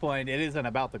 At this point, it isn't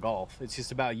about the golf. It's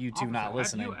just about you two not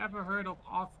Officer, listening. Have you ever heard of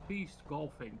off-piste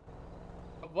golfing?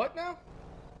 What now?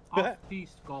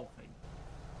 Off-piste golfing.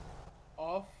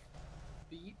 Off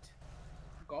beat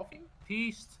golfing?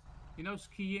 Piste, you know,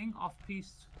 skiing,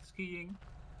 off-piste skiing,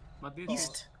 but this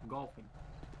Piste. is golfing.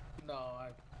 No, I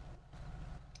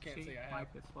can't See, say I have. Mike,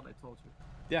 that's what I told you.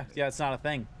 Yeah, it's not a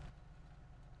thing.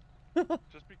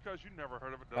 Just because you never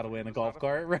heard of it. Got doesn't away in mean a it's golf not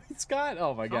cart, right, Scott?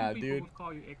 Oh my Some god, people dude. would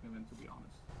call you ignorant, to be honest.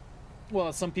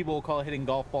 Well, some people will call hitting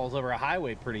golf balls over a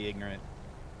highway pretty ignorant.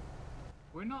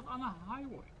 We're not on a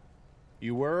highway.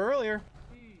 You were earlier.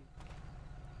 Hey,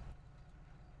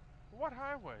 What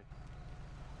highway?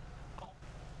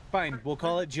 Fine, we'll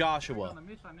call it we're Joshua. gonna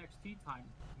miss our next tea time,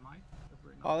 Mike. If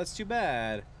we're not. Oh, that's too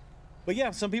bad. But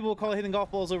yeah, some people will call hitting golf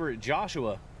balls over at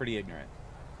Joshua pretty ignorant.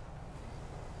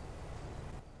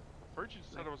 First you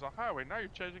said it was a highway. Now you're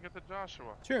changing it to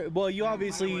Joshua. Sure. Well, you Yeah,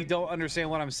 obviously highway. don't understand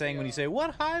what I'm saying when you say,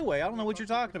 what highway? I don't know what you're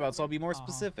talking about, so I'll be more Uh-huh.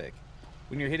 specific.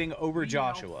 When you're hitting over We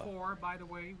Joshua. Yelled 4, by the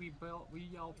way. We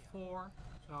yelled 4,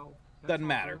 so that's Doesn't all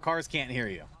matter. good. Cars can't hear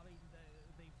you.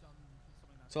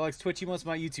 So like Twitch emotes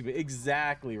my YouTube.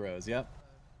 Exactly, Rose. Yep.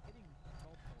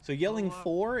 So yelling Well,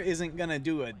 4 isn't going to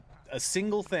do a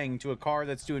single thing to a car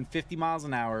that's doing 50 miles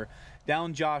an hour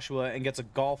down Joshua and gets a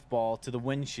golf ball to the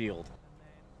windshield.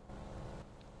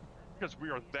 Because we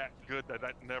are that good that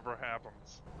never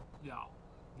happens. Yeah.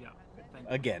 Thank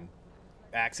you. Again,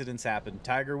 accidents happen.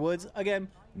 Tiger Woods, again,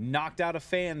 knocked out a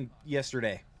fan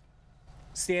yesterday.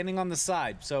 Standing on the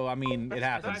side. So, I mean, it I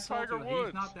happens. told Tiger you, Woods.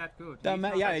 he's not that good. Doesn't He's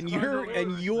matter- not yeah, that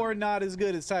and good. you're not as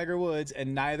good as Tiger Woods,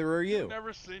 and neither are you. You've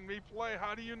never seen me play.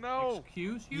 How do you know?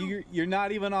 Excuse you? You're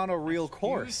not even on a real Excuse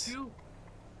course. You?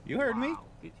 You heard me. Wow.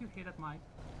 Did you hear that, Mike?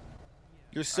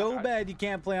 You're so bad you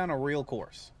can't play on a real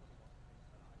course.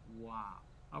 Wow.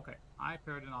 Okay, I've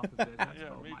heard enough of this. Let's Yeah,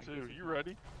 go, me Mike. too. This is You fine.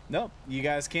 ready? Nope, you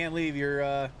guys can't leave.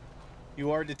 You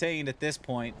are detained at this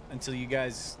point until you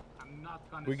guys I'm not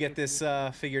gonna we get sit this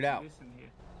here figured and out. listen here.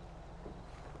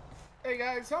 Hey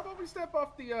guys, how about we step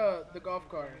off the golf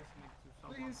cart? Listening to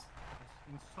someone Please.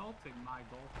 that's insulting my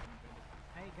golfing ability.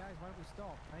 Hey guys, why don't we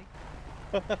stop, mate?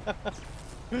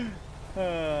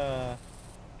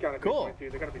 County Cool. 322,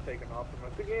 they're gonna be taking off from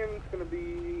us. Again, it's gonna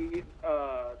be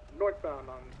northbound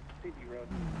on CB Road.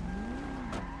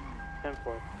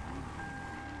 10-4.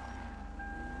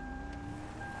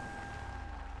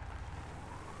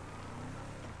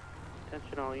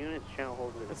 Attention all units, channel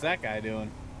hold it. What's that guy doing?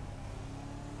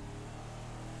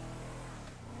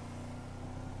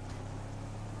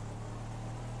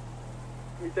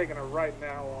 We're taking a right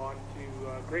now on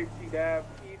to Grape Seed Ave,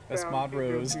 eastbound. That's Mod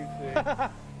Rose.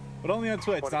 2026. But only on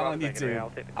Twitch, not on Secondary, I'll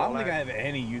YouTube. take the I call don't think out. I have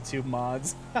any YouTube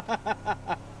mods.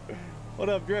 What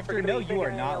up, Drifter? No, you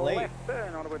are not late. Left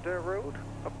turn onto a dirt road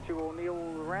up to O'Neill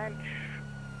Ranch.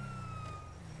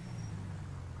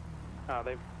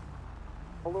 They've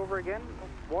pulled over again.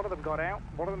 One of them got out.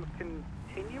 One of them's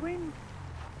continuing.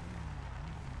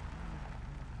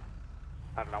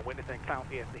 I don't know, witnessing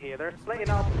county as to here. They're splitting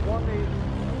up. One is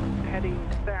heading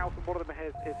south, and one of them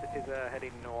is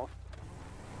heading north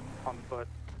on foot.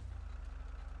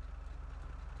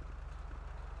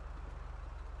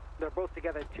 They're both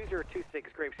together,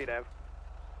 2026 Grapeseed Ave.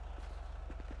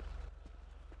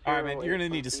 All right, man, you're gonna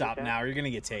need to stop now, or you're gonna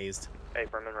get tased. Hey,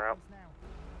 Brendan route.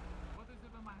 What is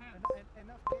it in my hand?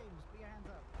 Enough games, put your hands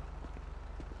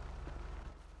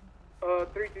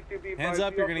up. 322 B. Hands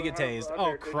up, you're gonna get tased.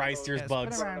 Oh Christ, there's Yeah, spin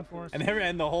bugs, around for us.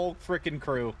 and the whole frickin'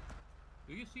 crew.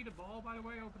 Do you see the ball, by the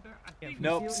way, over there? I think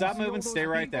Nope, You see- stop you see all moving, those stay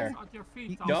right people? there. At your feet,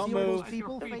 You Don't see all those move.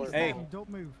 people At your face feet. Hey. down, don't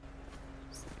move.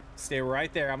 Stay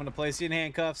right there. I'm gonna place you in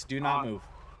handcuffs. Do not move.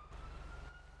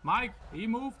 Mike, he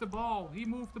moved the ball. He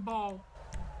moved the ball.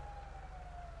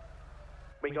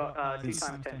 We got 2 times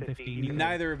times 10, 10, 15. 15.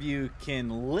 Neither of you can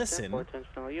listen. 10-4, attention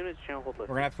all units, channel hold We're left.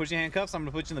 gonna have to put you in handcuffs. I'm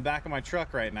gonna put you in the back of my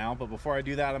truck right now, but before I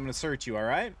do that, I'm gonna search you,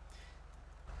 alright?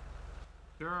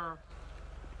 Sure.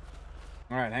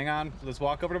 Alright, hang on. Let's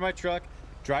walk over to my truck.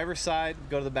 Driver's side,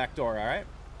 go to the back door, alright?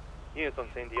 Units on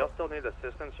scene, do y'all still need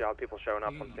assistance? Y'all have people showing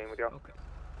up on scene with y'all? Okay.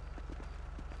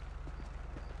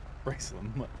 Brace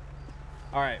them.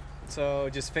 Alright, so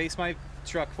just face my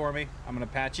truck for me. I'm gonna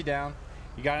pat you down.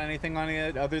 You got anything on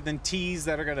it other than tees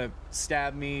that are gonna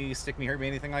stab me, stick me, hurt me,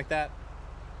 anything like that?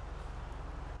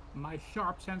 My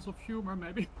sharp sense of humor,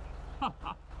 maybe.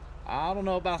 I don't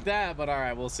know about that, but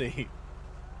alright, we'll see.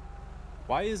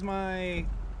 Why is my...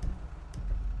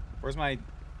 Where's my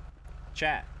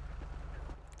chat?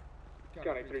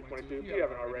 County 322, if you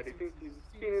haven't already. Since you've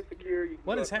seen it secure, you can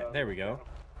What go is to, There we go.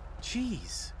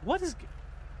 Jeez. What is...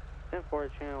 10-4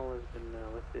 channel has been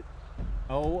lifted.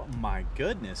 Oh my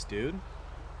goodness, dude.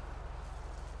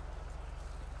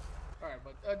 Alright,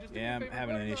 but just Yeah, I'm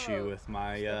having an issue with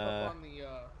my,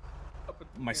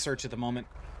 my search at the moment.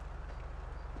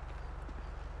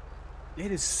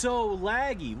 It is so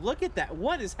laggy. Look at that.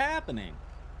 What is happening?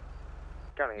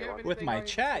 With my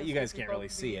chat, you guys can't really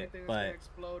see it, but...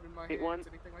 Hit 1.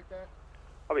 Anything like that?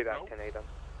 I'll be back, 10-8 then.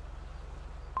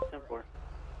 10-4.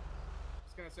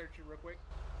 Just gonna search you real quick.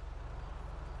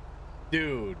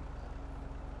 Dude.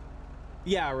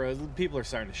 Yeah, Rose, people are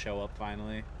starting to show up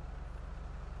finally.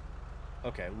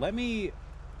 Okay, let me...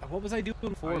 What was I doing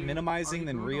before? Minimizing,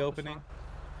 then reopening?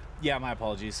 Yeah, my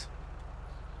apologies.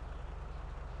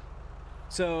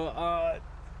 So,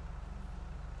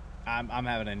 I'm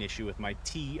having an issue with my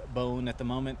T-bone at the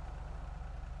moment.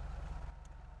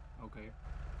 Okay.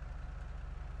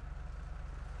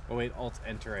 Oh wait,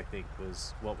 Alt-Enter I think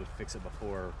was what would fix it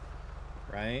before,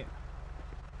 right?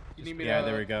 You need me Yeah, to,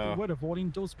 there we go. Word of warning,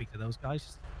 don't speak to those guys.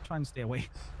 Just try and stay away.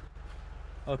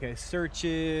 Okay,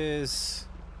 searches.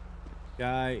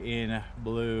 Guy in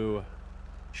blue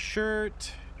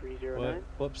shirt. 309.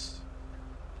 Whoops.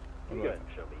 You go ahead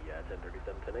and show me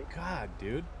 1037 10-8. God,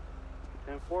 dude.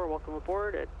 10-4, welcome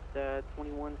aboard at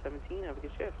 2117. Have a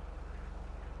good shift.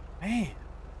 Man.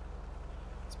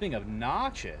 It's being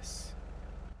obnoxious.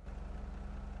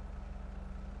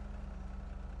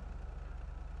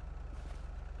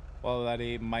 Well, that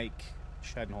a Mike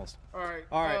Schedenholz. Alright.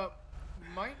 Alright.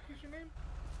 Mike is your name?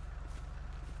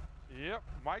 Yep,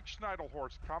 Mike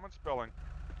Schneidelhorst, common spelling.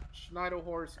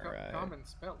 Schneidelhorst, Alright. common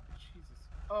spell. Jesus.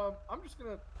 I'm just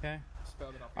gonna spell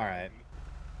it off. Alright.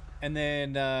 And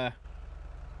then, well,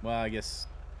 I guess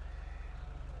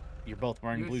you're both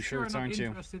wearing blue shirts, aren't you? You're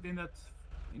interested in that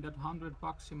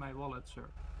 $100 in my wallet, sir?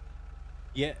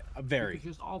 Yeah, very. You can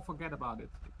just all forget about it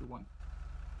if you want.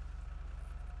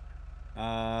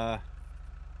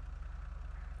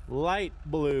 Light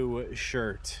blue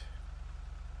shirt.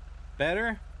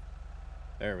 Better?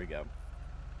 There we go.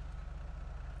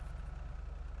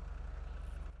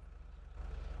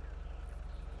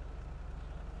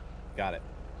 Got it.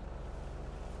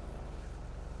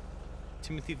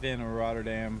 Timothy Van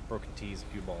Rotterdam, broken tees, a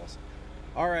few balls.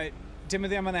 All right,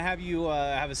 Timothy, I'm gonna have you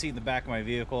have a seat in the back of my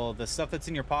vehicle. The stuff that's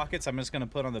in your pockets, I'm just gonna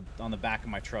put on the back of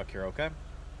my truck here, okay?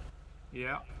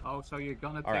 Yeah. Oh, so you're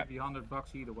gonna take the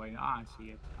 $100 either way. Ah, I see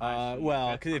it.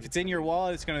 Well, cause if it's in your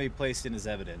wallet, it's gonna be placed in as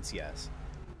evidence. Yes.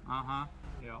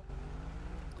 Yeah.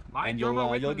 And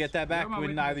you'll get that back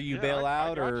when either you bail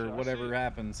out or whatever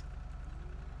happens.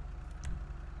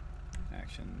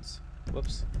 Actions.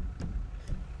 Whoops.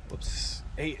 Whoops.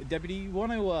 Hey, Deputy, you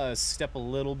want to step a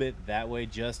little bit that way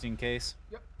just in case?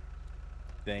 Yep.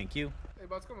 Thank you. Hey,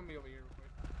 boss, come with me over here real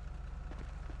quick.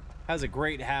 Has a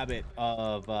great habit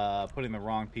of putting the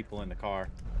wrong people in the car.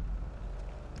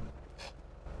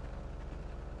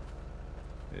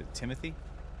 Timothy?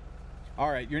 All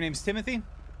right, your name's Timothy?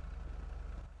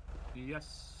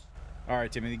 Yes. All right,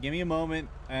 Timothy, give me a moment,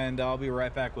 and I'll be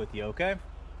right back with you, okay?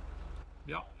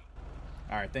 Yeah.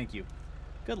 All right, thank you.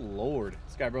 Good lord.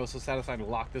 This guy, bro, is so satisfied to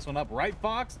lock this one up. Right,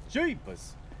 Fox?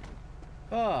 Jeepers.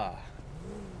 Ah.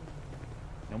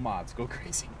 No mods. Go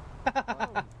crazy.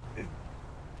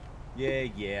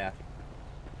 Yeah.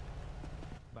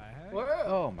 Well,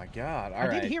 Oh, my God. All I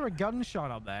right. did hear a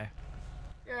gunshot up there.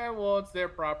 yeah, well, it's their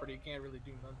property. Can't really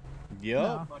do nothing. Yep.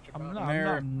 No, Much I'm about not, it.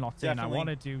 I'm not saying I Definitely.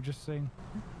 wanted to, just saying.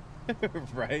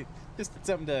 Right? Just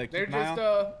something to They're keep an eye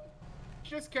on.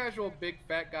 just casual big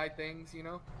fat guy things, you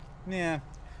know? Yeah.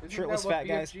 Isn't Shirtless that what fat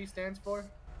guys. BFG stands for?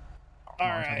 All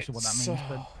I'm not right. sure what that means, so...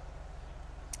 but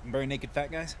Very naked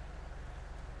fat guys?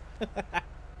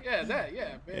 Yeah, that,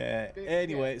 yeah. Big, Yeah. big,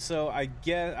 Anyway, so I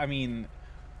mean,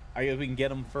 I guess we can get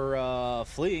them for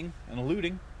fleeing and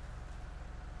eluding.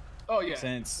 Oh yeah,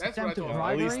 Since that's what I attempted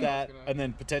thought. at least bribery? that, and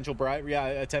then potential bribery. Yeah,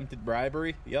 attempted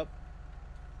bribery. Yep.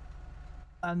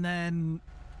 And then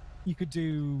you could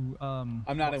do. I'm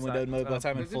not in what's windowed that? mode, but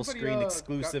I'm in Has full anybody, screen got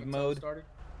exclusive Mattel mode. started?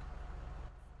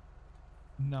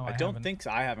 No, I don't think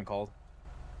so. I haven't called.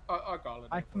 I'll call it.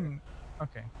 I can.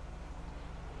 Okay.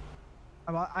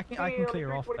 I can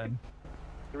clear off then.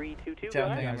 322. Tell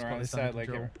Go me ahead. I'm guys around got the this side under like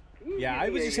control. Yeah, I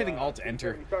was just hitting Alt to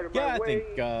enter. Yeah, I think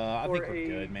for we're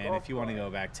good, man. If you want to go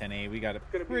back 10A, we got it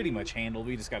pretty much handled.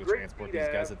 We just got to transport these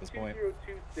guys at this point.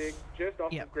 2026, just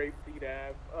off Yep. of Grapeseed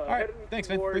Ave. All right, Heading thanks,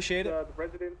 man. towards, Appreciate it. The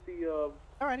residency of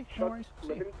Alrighty, no worries. See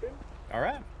ya. Livingston. All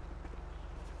right.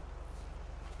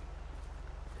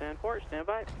 10-4, stand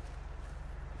by.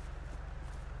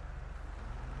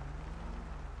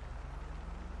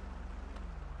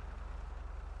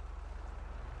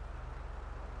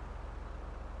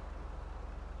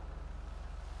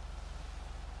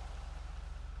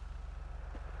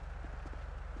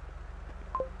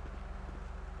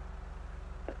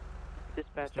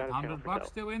 Dispatch out of channel $100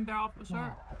 still in there,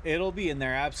 officer? It'll be in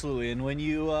there, absolutely. And when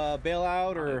you bail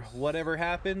out or whatever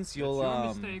happens, you'll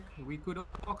That's your mistake. We could have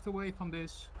walked away from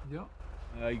this. Yep.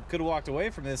 you could have walked away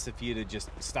from this if you'd have just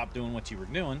stopped doing what you were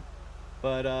doing.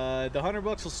 But the $100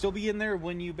 will still be in there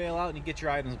when you bail out and you get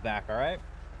your items back. All right.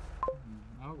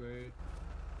 Okay.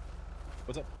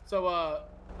 What's up? So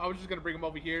I was just gonna bring them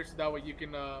over here so that way you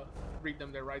can read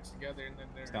them their rights together and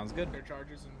then Sounds good. their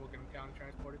charges, and we'll get them county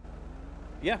transported.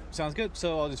 Yeah, sounds good.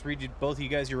 So I'll just read you both of you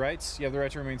guys your rights. You have the right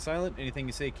to remain silent. Anything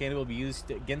you say can will be used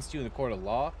against you in the court of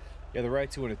law. You have the right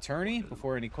to an attorney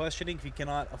before any questioning. If you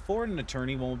cannot afford an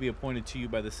attorney, one will be appointed to you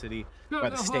by the city,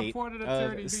 by the state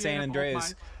of San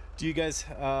Andreas. Do you guys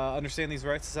understand these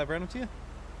rights as I've read them to you?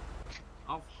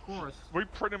 Of course. We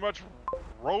pretty much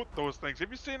wrote those things. Have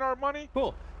you seen our money?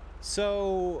 Cool.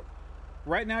 So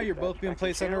right now you're both being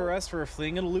placed under arrest for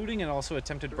fleeing and eluding and also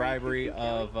attempted bribery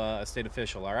of a state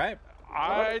official, all right?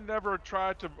 I never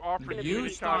tried to offer you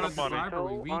any kind of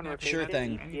money. Sure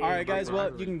thing. All right, guys.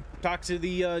 Well, you can talk to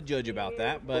the judge about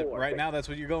that, but right now that's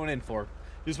what you're going in for.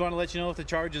 Just want to let you know what the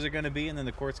charges are going to be, and then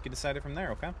the courts can decide it from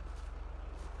there. Okay?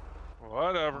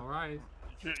 Whatever. All right.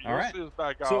 All right. See us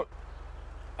back So,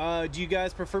 out. do you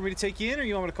guys prefer me to take you in, or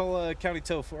you want me to call a county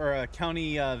tow or a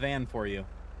county van for you?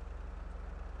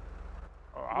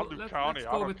 Oh, I'll do Let's county. go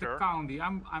I don't with care. the county.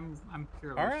 I'm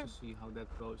curious All right. to see how that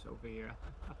goes over here.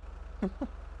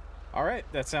 All right,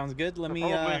 that sounds good. Let me.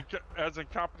 Probably as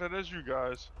incompetent as you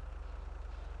guys.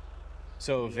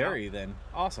 So very then.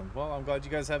 Awesome. Well, I'm glad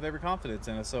you guys have every confidence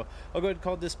in us. So I'll go ahead and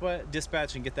call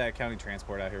dispatch and get that county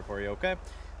transport out here for you. Okay.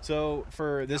 So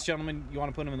for this gentleman, you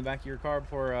want to put him in the back of your car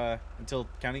before until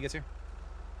county gets here?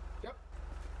 Yep.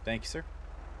 Thank you, sir.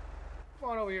 Come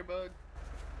on over here, bud.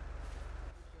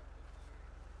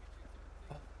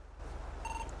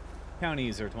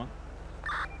 County 021.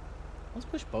 Let's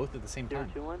push both at the same time.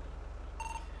 021.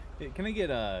 Can I get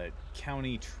a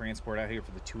county transport out here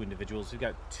for the two individuals? We've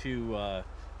got two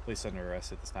placed under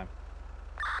arrest at this time.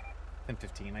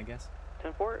 10:15, I guess.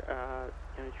 10-4,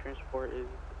 county transport is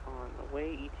on the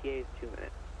way. ETA is 2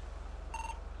 minutes.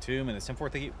 2 minutes.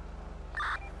 10-4, thank you.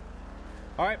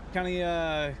 All right, county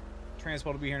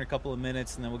transport will be here in a couple of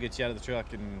minutes, and then we'll get you out of the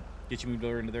truck and get you moved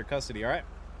over into their custody. All right?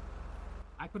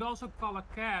 I could also call a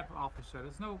cab, officer.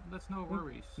 That's no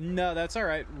worries. No, that's all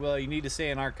right. Well, you need to stay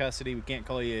in our custody. We can't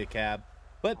call you a cab.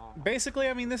 But basically,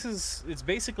 I mean, it's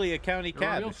basically a county You're a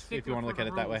cab real if you want to look stickler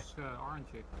at for it that the way. rules, aren't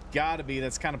you? Gotta be.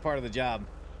 That's kind of part of the job.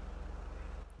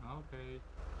 Okay.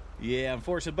 Yeah,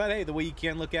 unfortunately. But hey, the way you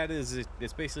can look at it is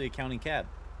it's basically a county cab.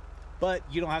 But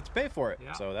you don't have to pay for it.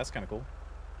 Yeah. So that's kind of cool.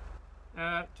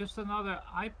 Just another.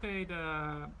 I paid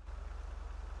a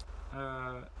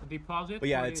deposit But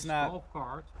yeah, for it's this not- golf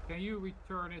cart. Can you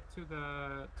return it to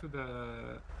the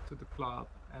club,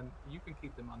 and you can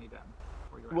keep the money then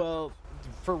for your Well,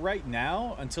 for right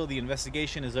now, until the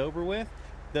investigation is over with,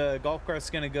 the golf cart's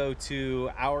going to go to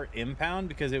our impound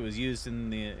because it was used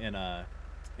in a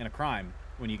crime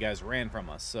when you guys ran from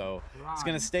us. So it's going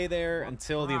Crime? to stay there What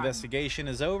until the crime? investigation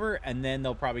is over, and then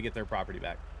they'll probably get their property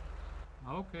back.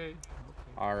 Okay.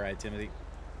 All right, Timothy.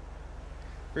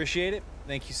 Appreciate it.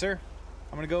 Thank you, sir.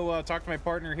 I'm going to go talk to my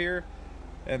partner here,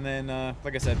 and then,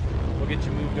 like I said, we'll get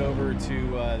you moved over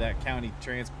to that county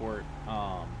transport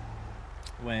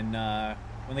when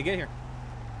they get here.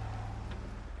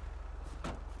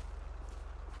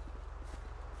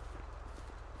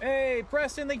 Hey,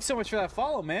 Preston, thank you so much for that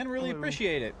follow, man. Really Hello.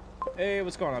 appreciate it. Hey,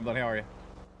 what's going on, buddy? How are you?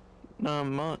 Not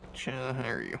much. How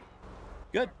are you?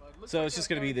 Good. So it's just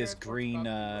going to be this green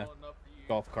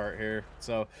golf cart here.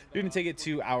 So you're gonna take it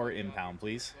to our impound,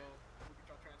 please.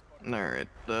 All right.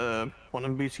 One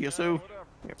in BCSO.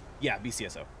 Yeah,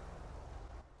 BCSO.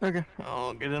 Okay,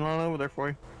 I'll get in on over there for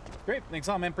you. Great, thanks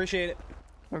a lot, man. Appreciate it.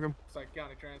 Okay. It's like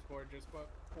county transport just pulled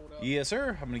up. Yes,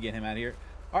 sir. I'm gonna get him out of here.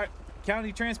 All right,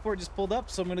 county transport just pulled up,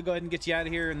 so I'm gonna go ahead and get you out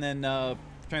of here and then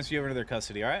transfer you over to their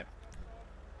custody. All right.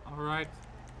 All right.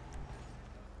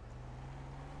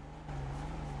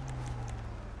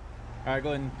 All right, go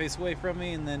ahead and face away from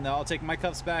me, and then I'll take my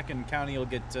cuffs back, and county will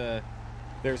get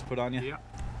theirs put on you. Yeah.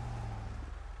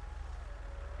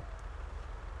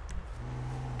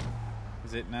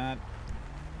 Is it not?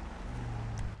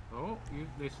 Oh,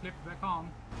 they slipped back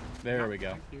on. There Yeah, we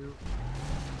go. Thank you.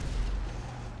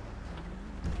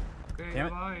 Okay, Damn it.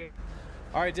 bye.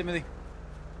 All right, Timothy.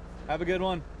 Have a good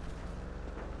one.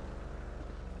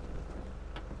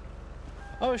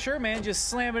 Oh, sure, man. Just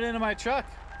slam it into my truck.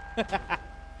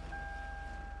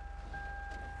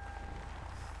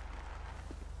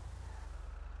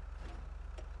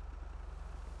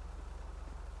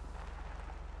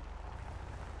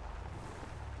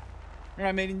 All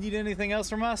right, man. You need anything else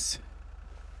from us?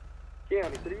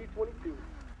 County 322.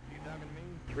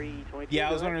 322. Yeah,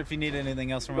 I was wondering if you need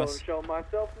anything else from Going us. to show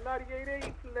myself 98.8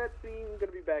 and that scene.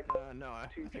 Gonna be back. No, I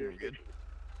think I'm good.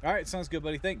 All right, sounds good,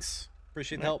 buddy. Thanks.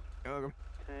 Appreciate the help. You're welcome.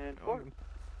 10-4.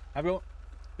 Have a good one.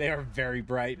 They are very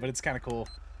bright, but it's kind of cool.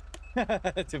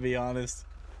 To be honest,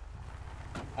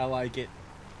 I like it.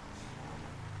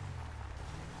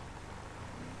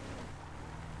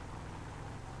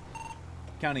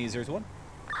 County 021.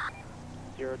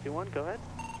 021, go ahead.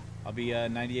 I'll be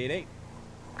 98.8.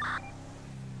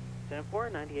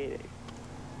 10-4, 98.8.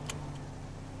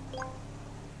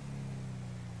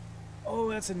 Oh,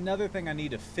 that's another thing I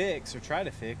need to fix or try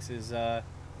to fix is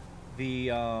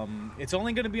it's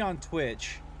only going to be on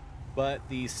Twitch, but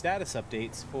the status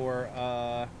updates for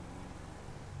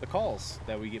the calls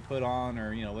that we get put on,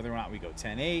 or whether or not we go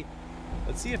 10-8.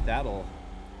 Let's see if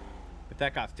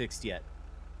that got fixed yet.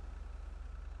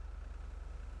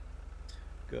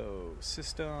 Go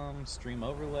system, stream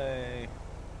overlay.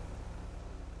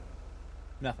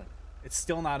 Nothing. It's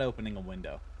still not opening a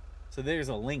window. So there's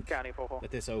a link County 4-4.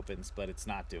 that this opens, but it's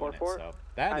not doing 4-4. it. So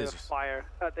that I is have a fire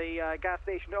at the gas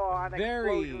station door and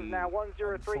very explosions now.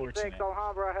 1036 unfortunate.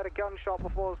 Alhambra. I had a gunshot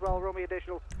before as well. Roll me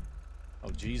additional.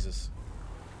 Oh, Jesus.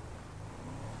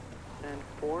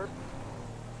 10-4.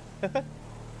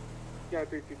 Yeah,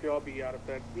 322. I'll be out of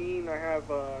that scene. I have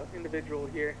individual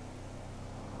here.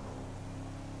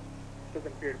 Doesn't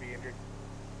appear to be injured.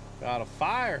 Got a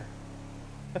fire.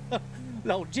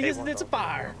 No, Jesus, it's a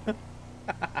fire.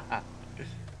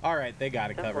 All right, they got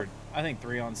it covered. I think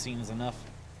 3 on scene is enough.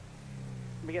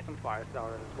 Let me get some fire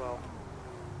started as well.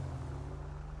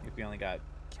 If we only got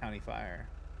county fire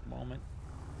at the moment.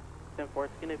 10-4,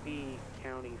 it's gonna be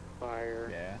county fire.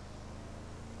 Yeah.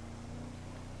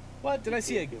 What? Did I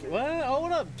see a... What? Oh,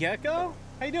 what up, Gecko?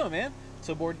 How you doing, man?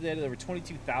 So bored today at over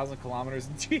 22,000 kilometers.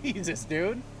 Jesus,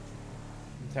 dude.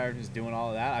 I'm tired of just doing all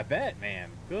of that. I bet, man.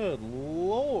 Good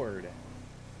Lord.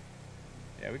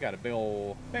 Yeah, we got a big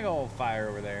old fire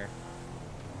over there.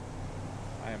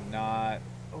 I am not...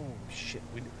 Oh, shit.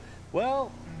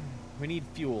 Well, we need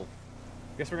fuel.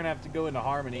 Guess we're going to have to go into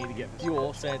Harmony to get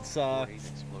fuel since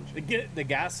the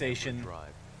gas station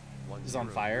is on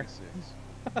fire.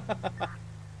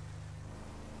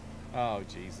 Oh,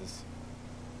 Jesus.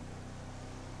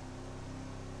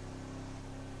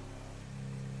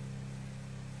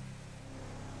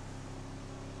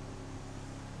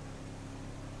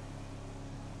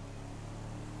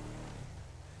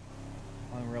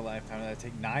 In real life, how did that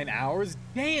take 9 hours?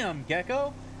 Damn,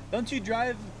 Gecko! Don't you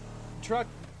drive truck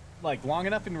like long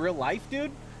enough in real life,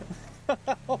 dude?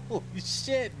 Holy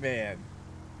shit, man.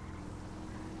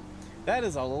 That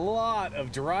is a lot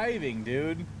of driving,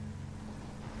 dude.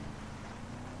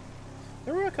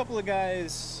 There were a couple of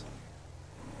guys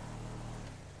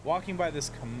walking by this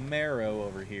Camaro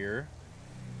over here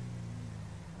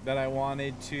that I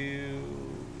wanted to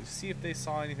see if they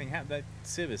saw anything happen. That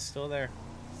Civ is still there.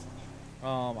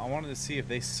 I wanted to see if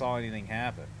they saw anything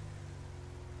happen.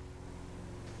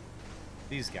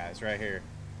 These guys right here.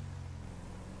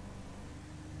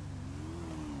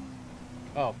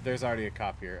 Oh, there's already a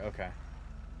cop here. Okay.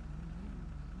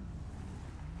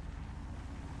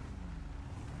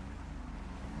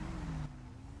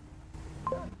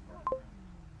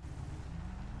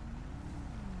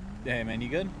 Hey, man, you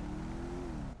good?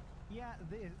 Yeah,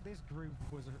 this group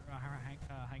was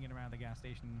hanging around the gas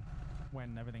station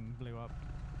when everything blew up.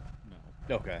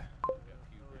 No. Okay.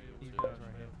 These guys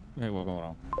right here. Hey, what's going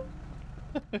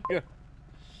on?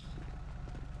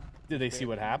 Did they see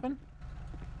what happened?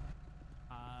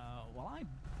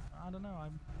 I don't know.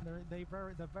 They're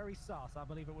very sus. I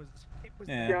believe it was.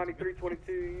 Yeah. County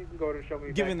 322. You can go ahead and show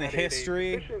me. Given the back 98.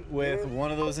 history Efficient, with man.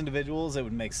 one of those individuals, it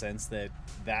would make sense that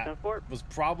was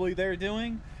probably their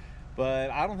doing. But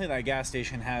I don't think that gas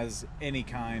station has any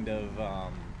kind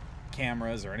of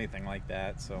cameras or anything like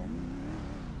that. So.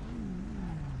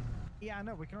 Yeah, I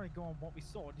know. We can only go on what we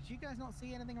saw. Did you guys not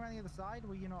see anything around the other side?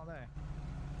 Were you not there?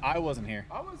 I wasn't here.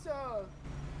 I was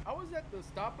at the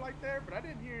stoplight there, but I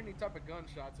didn't hear any type of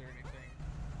gunshots or anything.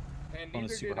 And Phone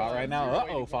is neither super did, hot right now.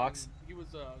 081. Fox. He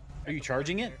was Are you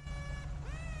charging it?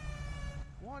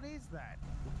 What is that?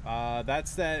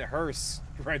 That's that hearse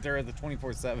right there at the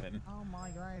 24/7. Oh my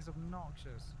god, it's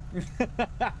obnoxious.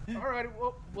 Alrighty,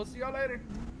 well, we'll see y'all later.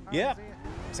 Yeah,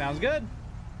 sounds good.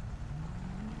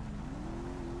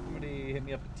 Somebody hit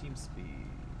me up at team speed.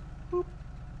 Boop.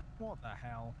 What the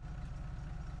hell?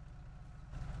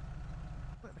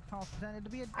 Look, the car pretended to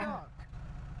be a duck.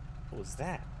 What was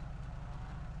that?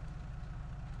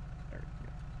 There we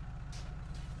go.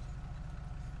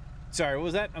 Sorry, what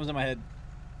was that? I was in my head.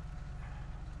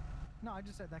 No, I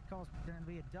just said that car's pretending to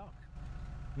be a duck.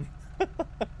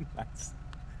 Nice.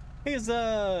 Here's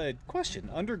question.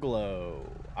 Underglow.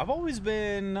 I've always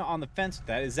been on the fence with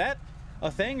that. Is that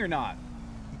a thing or not?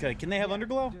 Okay, can they have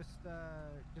underglow? Just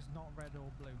not red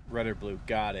or blue. Red or blue.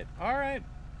 Got it. All right.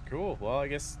 Cool. Well, I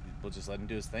guess we'll just let him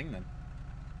do his thing then.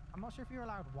 I'm not sure if you're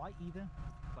allowed white either.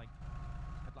 Like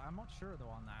I'm not sure though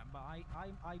on that, but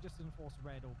I just enforce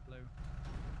red or blue.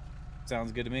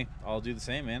 Sounds good to me. I'll do the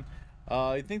same, man.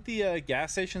 You think the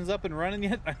gas station's up and running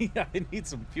yet? I need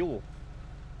some fuel.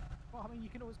 Well, I mean, you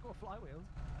can always go flywheels.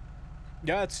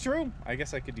 Yeah, it's true. I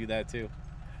guess I could do that too.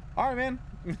 All right, man.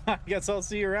 I guess I'll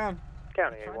see you around.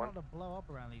 County Try 8-1. not to blow up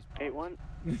around these parts. 8-1.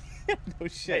 No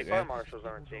shit, Hey, fire man. marshals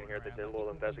are on scene here that did a little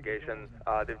investigation.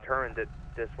 They determined that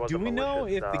this was Do a we know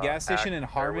malicious, if the gas station in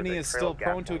act. There was Harmony a is trail still of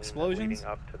prone to gasoline explosions? leading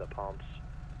up to the pumps.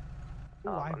 Ooh,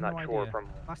 I have I'm not no sure idea. from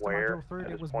Last time I where drove through it, at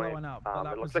it this was point. blowing up, but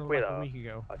that It was looks like we had like a week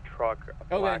ago. a truck, a Okay,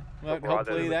 black well, Silverado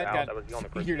hopefully was that out. got That was the only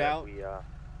person figured that out. we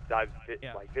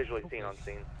like visually seen on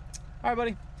scene. All right,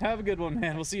 buddy. Have a good one,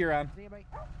 man. We'll see you around. See you, mate.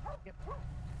 Yep.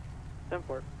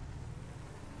 10-4.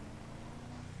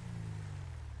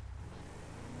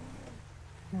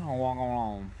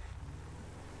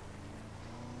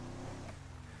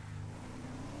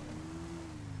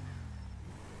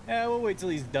 Yeah, we'll wait till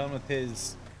he's done with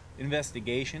his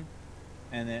investigation,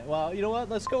 and then, well, you know what?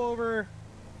 Let's go over.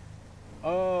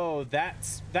 Oh, that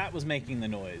was making the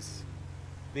noise.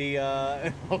 The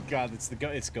oh god, it's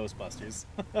Ghostbusters.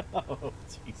 Oh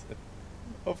Jesus!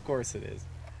 Of course it is.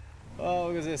 Oh,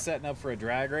 because they're setting up for a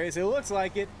drag race. It looks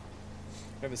like it.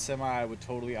 If I have a semi, I would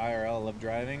totally IRL. Love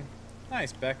driving.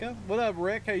 Nice, Becca. What up,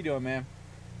 Rick? How you doing, man?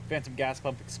 Phantom gas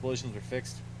pump explosions were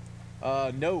fixed.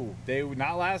 No, they were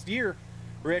not last year,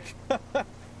 Rick.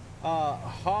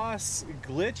 Haas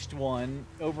glitched one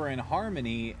over in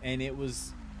Harmony, and it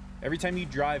was every time you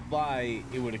drive by,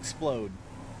 it would explode.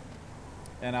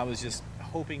 And I was just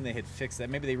hoping they had fixed that.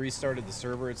 Maybe they restarted the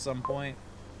server at some point.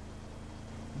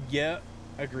 Yeah,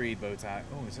 agreed, Bowtie.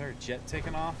 Oh, is there a jet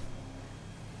taking off?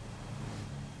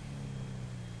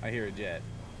 I hear a jet.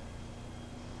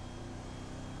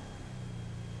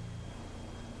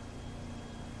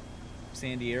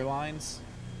 Sandy Airlines.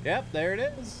 Yep, there it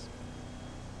is.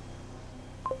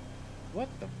 What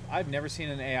the? I've never seen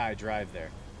an AI drive there.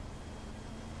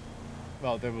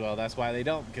 Well, that's why they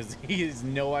don't, because he has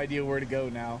no idea where to go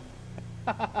now.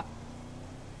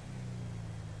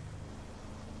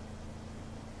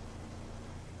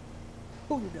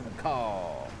 Who you gonna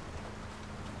call?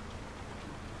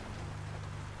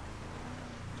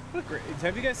 What great.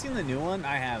 Have you guys seen the new one?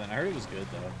 I haven't. I heard it was good,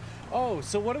 though. Oh,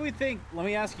 so what do we think? Let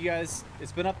me ask you guys.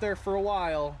 It's been up there for a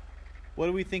while. What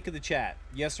do we think of the chat?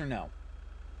 Yes or no?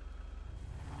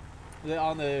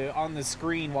 On the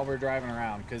screen while we're driving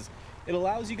around, because it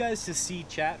allows you guys to see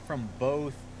chat from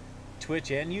both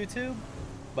Twitch and YouTube,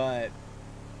 but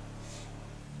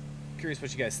curious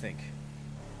what you guys think.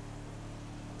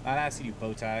 Not asking you,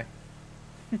 Bowtie.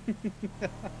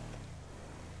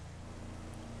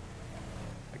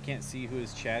 I can't see who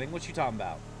is chatting. What you talking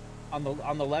about? On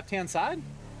the left-hand side?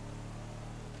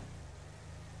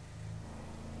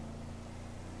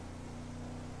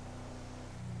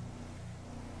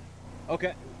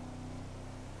 Okay.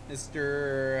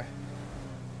 Mr.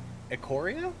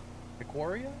 Ecoria?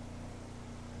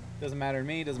 Doesn't matter to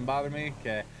me, doesn't bother me.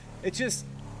 Okay. It's just,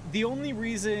 the only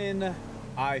reason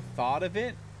I thought of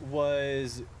it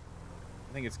was,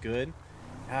 I think it's good.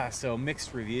 So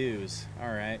mixed reviews.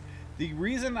 All right. The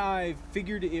reason I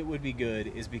figured it would be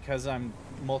good is because I'm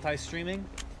multi-streaming.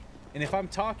 And if I'm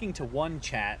talking to one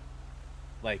chat,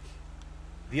 like,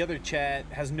 the other chat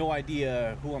has no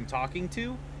idea who I'm talking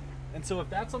to. And so if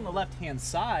that's on the left-hand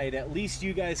side, at least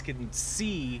you guys can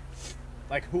see,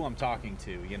 like, who I'm talking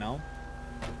to, you know?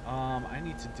 I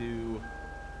need to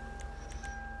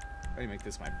make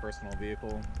this my personal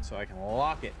vehicle so I can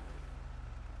lock it.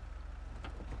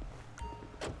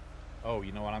 Oh,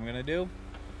 you know what I'm gonna do?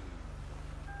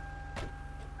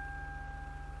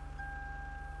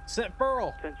 Set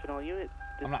furl! Attention all units.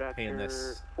 I'm not paying this.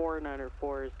 Dispatcher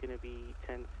 4904 is going to be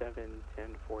 10-7,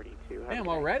 10-42. Damn,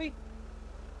 already?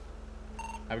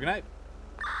 Have a good night.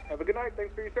 Have a good night.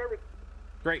 Thanks for your service.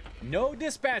 Great. No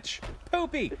dispatch.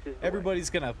 Poopy. Everybody's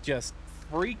gonna just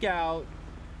freak out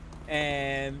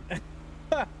and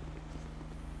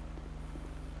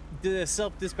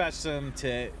self-dispatch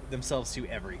themselves to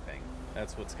everything.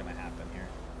 That's what's gonna happen here.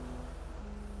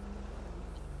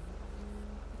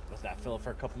 Let that fill up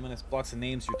for a couple minutes. Blocks the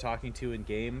names you're talking to in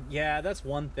game. Yeah, that's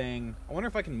one thing. I wonder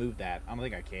if I can move that. I don't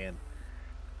think I can.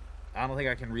 I don't think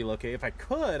I can relocate. If I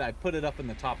could, I'd put it up in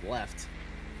the top left.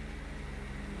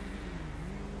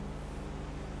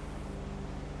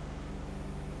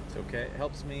 It's okay. It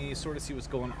helps me sort of see what's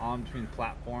going on between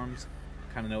platforms.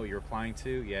 Kind of know what you're replying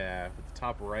to. Yeah, with the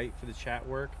top right for the chat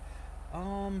work.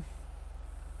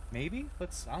 Maybe?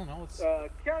 Let's, I don't know. Let's...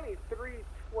 County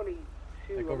 322.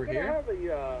 Like over I'm here? gonna have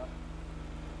a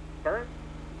burnt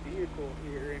vehicle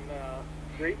here in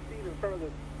Grapeseed in front of the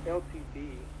LTD.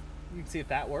 You can see if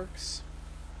that works.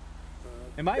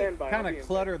 It might kind of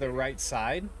clutter the right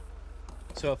side.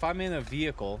 So if I'm in a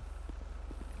vehicle,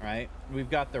 right, we've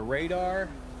got the radar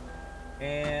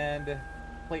and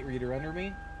plate reader under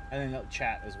me, and then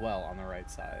chat as well on the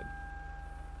right side.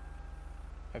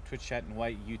 I have Twitch chat in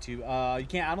white, YouTube. You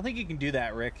can't. I don't think you can do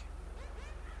that, Rick.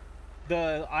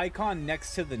 The icon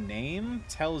next to the name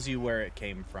tells you where it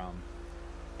came from.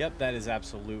 Yep, that is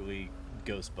absolutely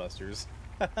Ghostbusters.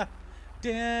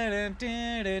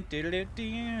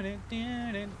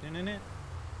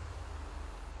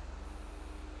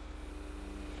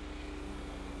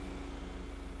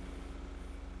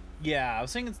 Yeah, I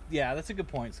was thinking. Yeah, that's a good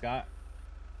point, Scott.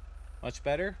 Much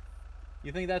better.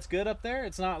 You think that's good up there?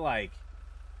 It's not like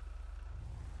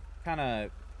kind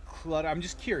of clutter. I'm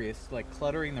just curious, like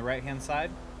cluttering the right hand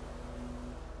side.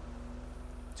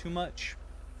 Too much.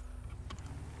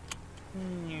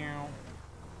 Meow.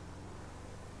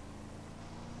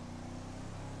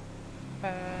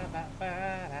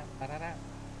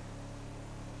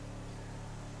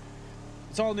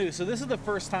 It's all new, so this is the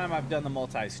first time I've done the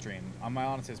multi-stream. On my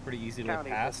honest, it's pretty easy to look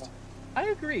past. I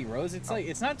agree, Rose. It's like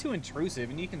it's not too intrusive,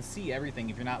 and you can see everything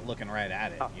if you're not looking right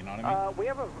at it. You know what I mean? We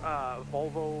have a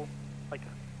Volvo, like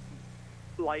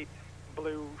light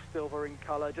blue, silver in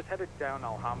color, just headed down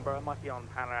Alhambra. Might be on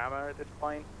Panorama at this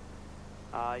point.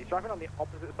 He's driving on the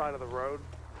opposite side of the road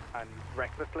and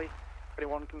recklessly. If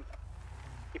anyone can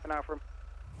keep an eye for him.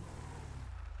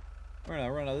 We're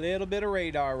gonna run a little bit of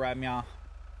radar right now.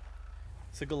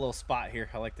 It's a good little spot here.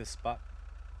 I like this spot.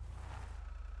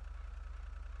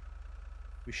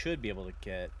 We should be able to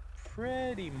get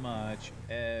pretty much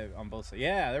on both sides.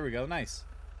 Yeah, there we go. Nice.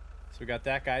 So we got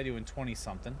that guy doing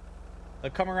 20-something.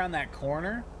 They'll come around that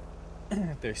corner.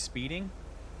 They're speeding.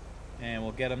 And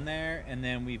we'll get them there. And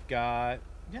then we've got,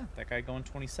 yeah, that guy going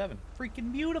 27.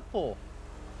 Freaking beautiful.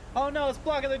 Oh, no, it's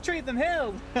blocking the trees and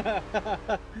hills.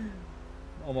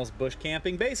 Almost bush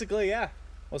camping. Basically, yeah.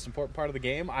 Most important part of the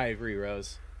game. I agree,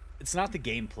 Rose. It's not the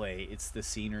gameplay. It's the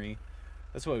scenery.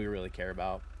 That's what we really care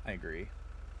about. I agree.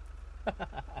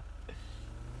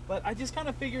 But I just kind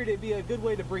of figured it'd be a good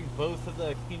way to bring both of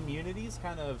the communities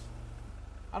kind of,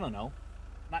 I don't know,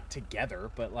 not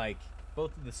together, but like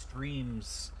both of the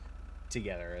streams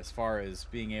together as far as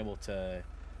being able to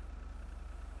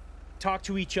talk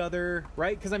to each other,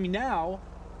 right? Because I mean, now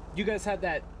you guys have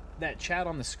that chat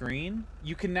on the screen.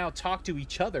 You can now talk to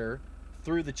each other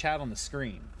through the chat on the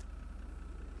screen,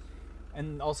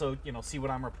 and also, you know, see what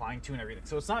I'm replying to and everything.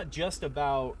 So it's not just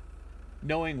about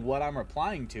knowing what I'm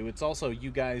replying to, it's also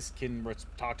you guys can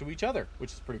talk to each other,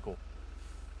 which is pretty cool.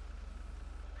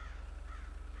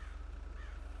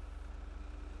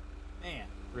 Man,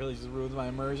 really just ruins my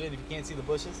immersion if you can't see the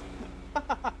bushes.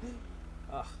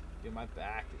 Ugh, dude, my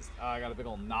back is, I got a big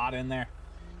old knot in there.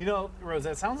 You know, Rose,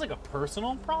 that sounds like a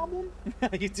personal problem.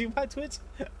 You do my Twitch?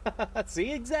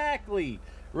 See, exactly.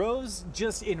 Rose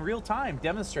just in real time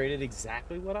demonstrated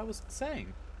exactly what I was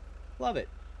saying. Love it.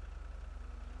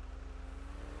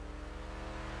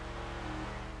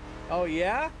 Oh,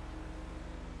 yeah?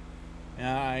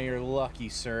 Ah, you're lucky,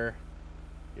 sir.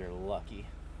 You're lucky.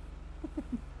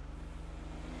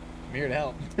 I'm here to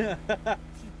help.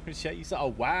 Shut you. Oh,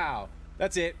 wow.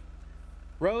 That's it.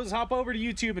 Rose, hop over to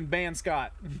YouTube and ban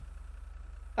Scott.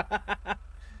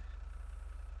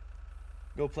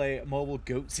 Go play mobile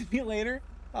goat simulator.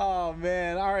 Oh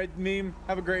man! All right, meme.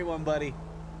 Have a great one, buddy.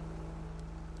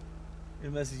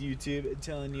 Gonna message YouTube and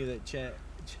telling you that Chuck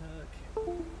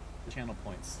channel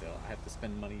points still. I have to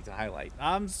spend money to highlight.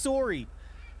 I'm sorry.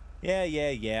 Yeah.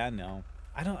 I know.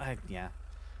 Yeah.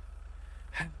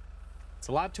 It's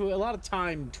a lot of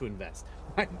time to invest.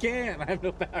 I can't. I have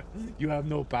no power. You have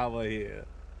no power here.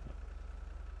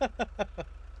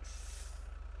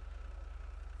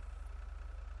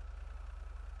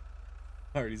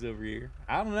 Party's over here.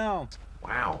 I don't know.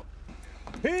 Wow.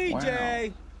 PJ,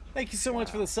 Wow. thank you so much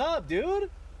for the sub, dude.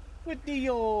 With the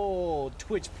old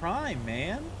Twitch Prime,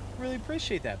 man. Really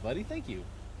appreciate that, buddy. Thank you.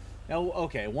 Now,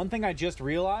 okay, one thing I just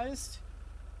realized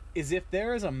is if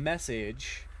there is a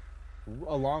message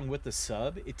along with the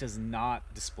sub, it does not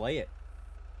display it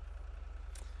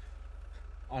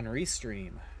on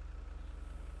Restream.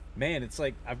 Man, it's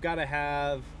like I'm gonna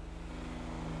have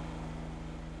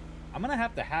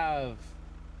to have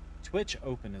Twitch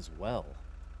open as well,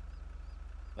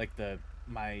 like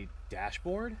my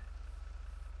dashboard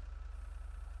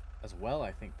as well,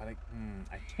 I think, but I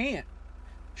can't.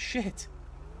 Shit,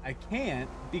 I can't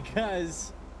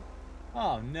because,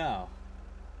 oh no,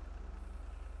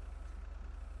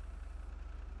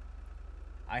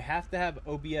 I have to have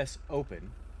OBS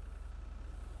open.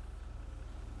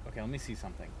 Okay, let me see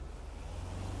something.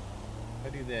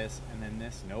 If I do this and then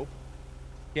this, nope.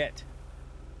 Get.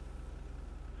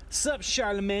 Sup,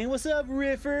 Charlemagne? What's up,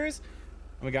 Riffers?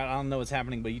 Oh my god, I don't know what's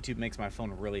happening, but YouTube makes my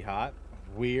phone really hot.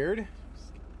 Weird.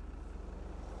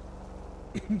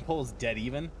 Poll's dead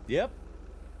even. Yep.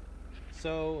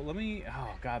 So let me. Oh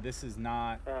god, this is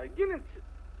not. Units,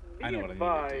 I know what I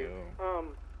advised, need to do.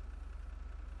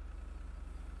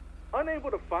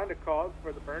 Unable to find a cause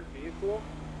for the burnt vehicle.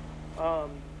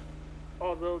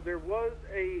 Although there was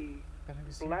a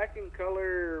black in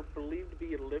color, believed to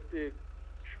be a lifted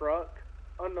truck,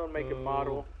 unknown make and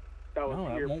model, that was no,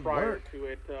 here that won't prior work. to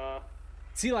it.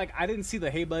 See, like I didn't see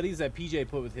the hey buddies that PJ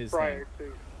put with his Prior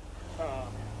thing. to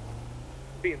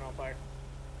being on fire.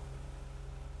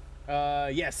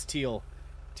 Yes, Teal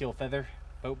Feather.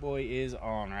 Boat Boy is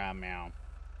on right now.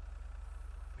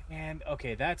 And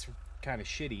okay, that's kind of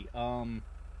shitty.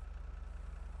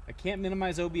 I can't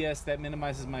minimize OBS. That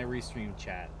minimizes my Restream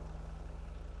chat.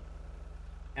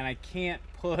 And I can't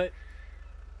put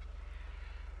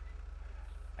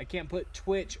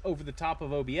Twitch over the top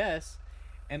of OBS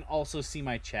and also see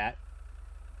my chat.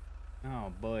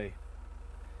 Oh boy.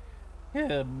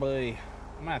 Yeah, boy.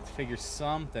 I'm gonna have to figure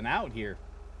something out here.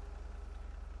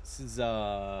 This is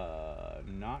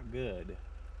not good.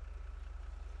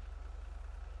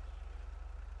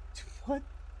 What?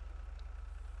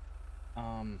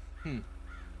 I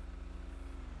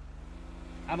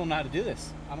don't know how to do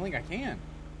this. I don't think I can.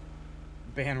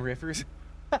 Ban riffers.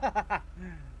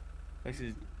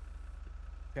 Actually,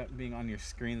 being on your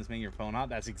screen that's making your phone hot.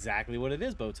 That's exactly what it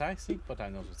is, Bowtie. See,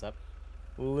 Bowtie knows what's up.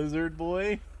 Lizard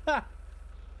boy. Ha!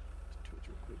 Twitch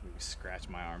real quick. Maybe scratch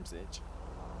my arms itch.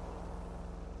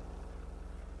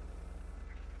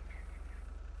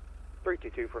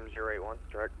 $322 from 081,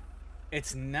 direct.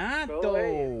 It's not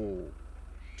though.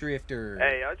 Drifter.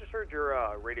 Hey, I just heard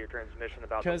your radio transmission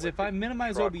about. Because if I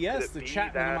minimize truck. OBS, the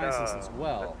chat minimizes as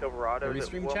well. That Silverado the that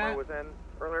Restream Wilmer chat was in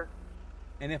earlier.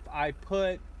 And if I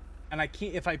put,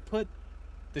 if I put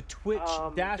the Twitch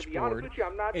dashboard with you,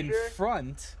 I'm not in sure.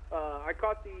 front, I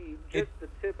caught the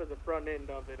tip of the front end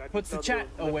of it. I puts the just chat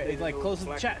know away. lifted It like and closes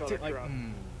the black chat. color Like, truck.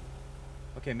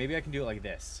 okay, maybe I can do it like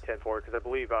this. 10-4, because I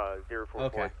believe 044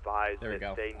 Okay. advised There we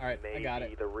go. that they All right, I may got be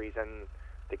it. the reason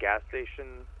the gas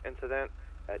station incident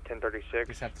at 1036.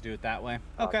 Just have to do it that way.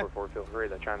 Okay. 44, feel free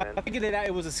to chime in. I figured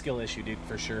it was a skill issue, dude,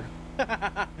 for sure.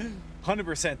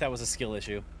 100% that was a skill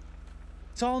issue.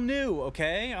 It's all new,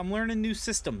 okay? I'm learning new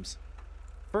systems.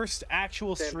 First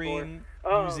actual stream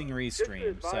using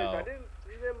Restream, so I didn't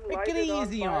see them take it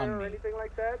easy on or me. anything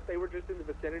like that. They were just in the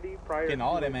vicinity prior Getting to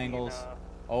all it them being, angles.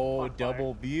 Oh, on fire.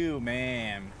 double view,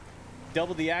 man.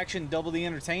 Double the action, double the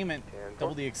entertainment,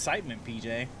 double the excitement,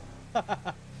 PJ.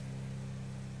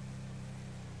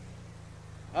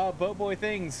 Boat boy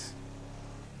things.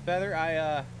 Feather,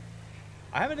 I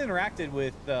haven't interacted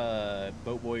with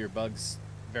Boat Boy or Bugs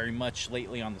very much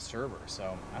lately on the server,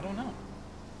 so I don't know.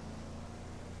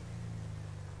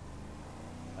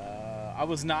 I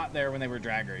was not there when they were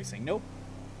drag racing. Nope.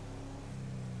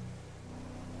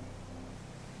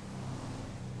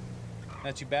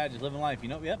 Not too bad, just living life, you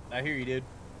know? Yep, I hear you, dude.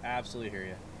 Absolutely hear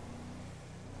you.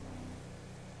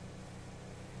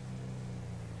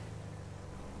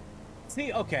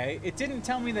 See, okay, it didn't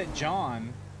tell me that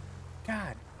John...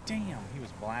 God damn, he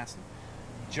was blasting.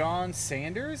 John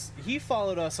Sanders, he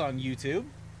followed us on YouTube.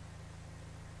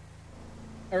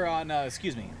 Or on,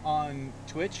 excuse me, on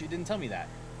Twitch. He didn't tell me that.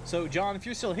 So, John, if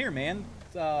you're still here, man,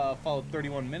 followed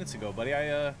 31 minutes ago, buddy.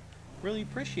 I really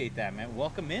appreciate that, man.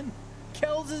 Welcome in.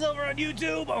 Kells is over on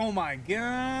YouTube. Oh, my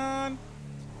God.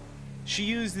 She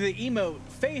used the emote,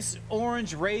 face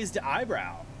orange raised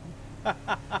eyebrow.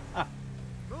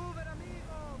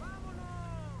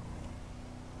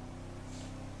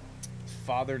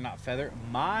 Father, not feather.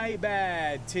 My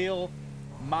bad, Teal.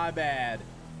 My bad.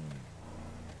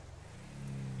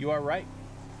 You are right.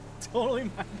 Totally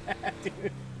my bad,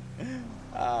 dude.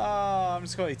 I'm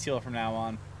just going to Teal from now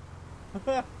on.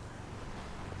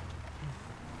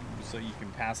 So you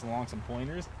can pass along some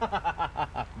pointers.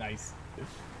 Nice.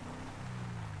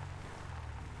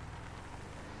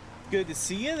 Good to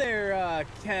see you there,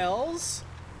 Kells.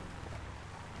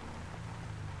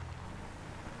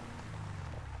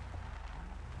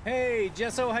 Hey,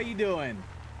 Jesso, how you doing?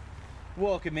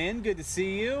 Welcome in. Good to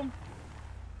see you.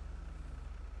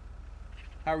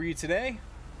 How are you today?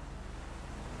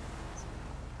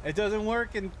 It doesn't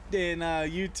work in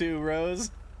YouTube,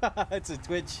 Rose. It's a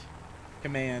Twitch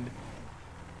command.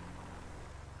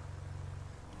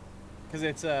 Because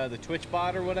it's the Twitch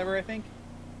bot or whatever, I think.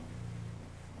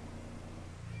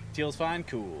 Teal's fine?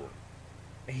 Cool.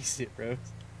 Aced it, Rose.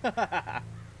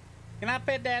 Can I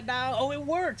pet that dog? Oh, it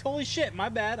worked. Holy shit. My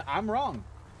bad. I'm wrong.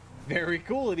 Very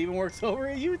cool. It even works over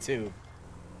at YouTube.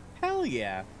 Hell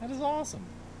yeah. That is awesome.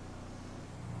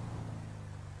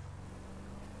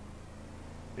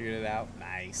 Figured it out.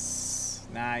 Nice.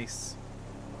 Nice.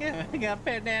 Yeah, I got to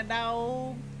pet that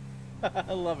dog.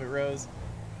 I love it, Rose.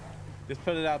 Just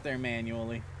put it out there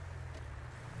manually.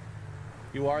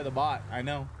 You are the bot. I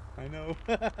know. I know.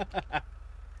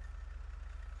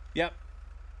 Yep.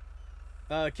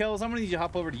 Kells, I'm gonna need you to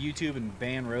hop over to YouTube and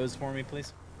ban Rose for me,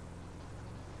 please.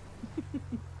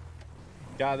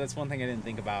 God, that's one thing I didn't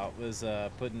think about was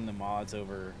putting the mods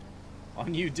over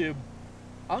on YouTube.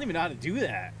 I don't even know how to do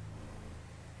that.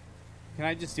 Can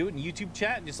I just do it in YouTube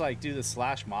chat and just like do the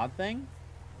 /mod thing?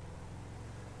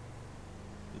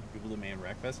 People demand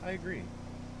Wreckfest. I agree.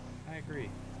 I agree.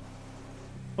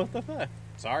 What the fuck?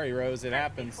 Sorry, Rose. It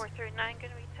happens. 439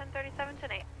 gonna be 1037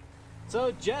 tonight.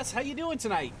 So, Jess, how you doing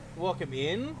tonight? Welcome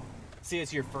in. See,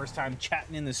 it's your first time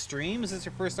chatting in the stream. Is this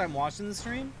your first time watching the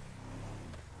stream?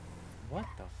 What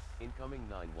the? Incoming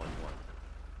 911.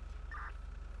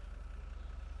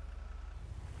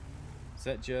 Is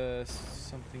that just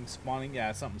something spawning?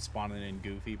 Yeah, something spawning in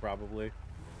Goofy, probably.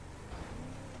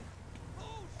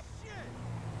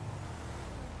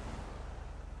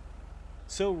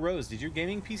 So, Rose, did your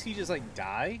gaming PC just, like,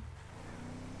 die?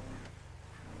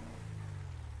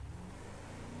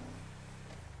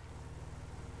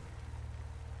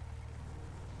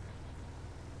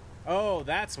 Oh,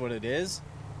 that's what it is.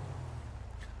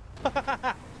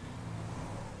 Stop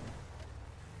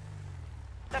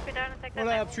it down and take that.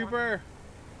 What up, trooper?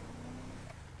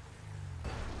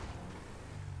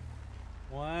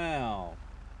 Wow.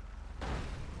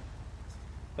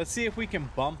 Let's see if we can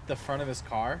bump the front of his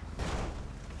car.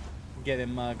 Get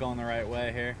him going the right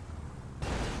way here.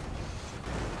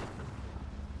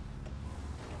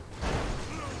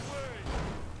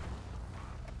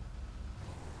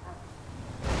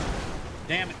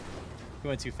 Damn it. We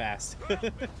went too fast.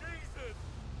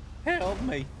 Help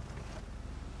me.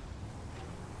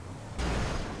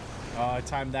 Oh, I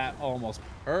timed that almost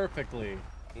perfectly.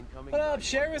 Incoming What up,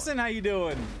 Sherrison? How you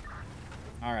doing?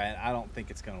 All right, I don't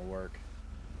think it's gonna work.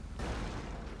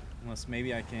 Unless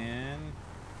maybe I can.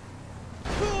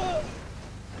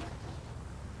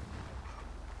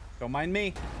 Don't mind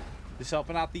me. Just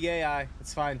helping out the AI.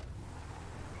 It's fine.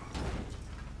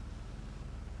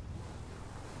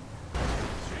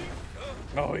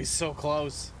 Oh, he's so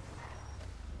close.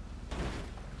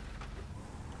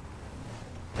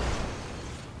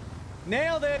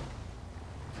 Nailed it.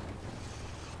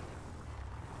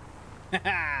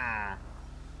 Ha.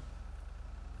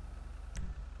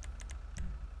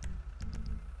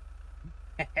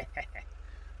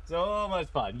 So much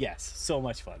fun. Yes, so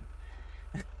much fun.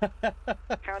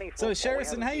 So,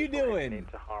 Sherrison, how you doing?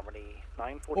 Into Harmony,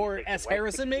 Or S.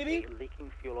 Harrison, maybe?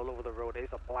 Leaking fuel all over the road.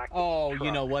 There's a black Oh, truck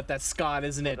you know what? That's Scott,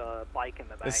 isn't it? with a bike in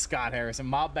the back. It's Scott Harrison.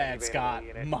 My bad, Scott.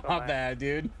 My bad,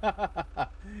 dude.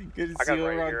 Good to see you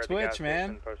over on Twitch,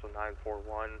 man. Postal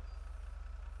 941.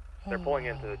 They're pulling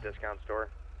into the discount store.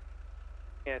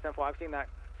 Yeah, 10-4. I've seen that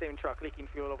same truck leaking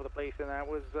fuel over the place, and that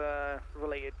was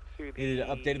related to the. It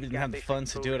updated, didn't have the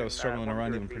funds to do it. I was struggling to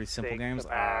run even pretty simple games.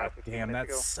 Ah, damn,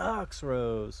 that sucks,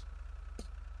 Rose.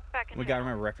 We gotta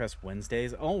remember Wreckfest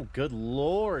Wednesdays. Oh, good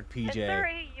lord, PJ. Is there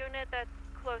a unit that's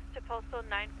close to postal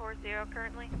 940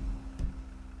 currently?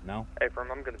 No. Hey,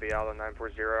 firm, I'm going to be out on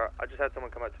 940. I just had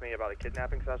someone come up to me about a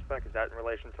kidnapping suspect. Is that in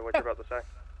relation to what you're about to say?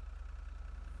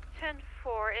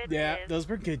 10-4, it Yeah, is. those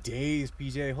were good days,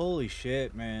 PJ. Holy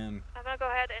shit, man. I'm gonna go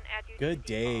ahead and add you Good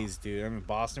to days, dude. I'm in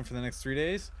Boston for the next 3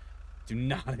 days. Do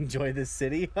not enjoy this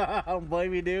city. I don't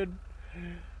blame you, dude.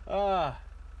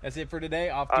 That's it for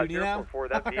today. Off duty now. 044,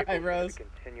 that vehicle Hi, is Rose. going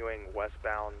to be continuing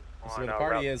westbound That's on where the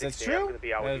party Route is. That's 60. I'm true. going to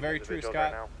be out That with is these very true, individuals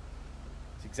Scott. right now.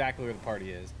 It's exactly where the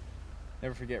party is.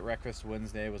 Never forget Breakfast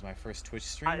Wednesday was my first Twitch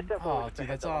stream. Alright, step Oh, forward, dude,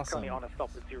 that's I'm awesome. currently on a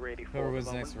stop with 284 Whoever at the wins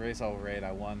the moment. next race, I'll raid.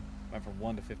 I won. Went from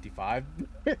 1 to 55.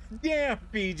 Damn,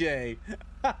 PJ.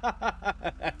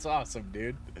 That's awesome,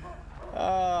 dude.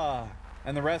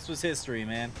 And the rest was history,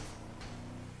 man.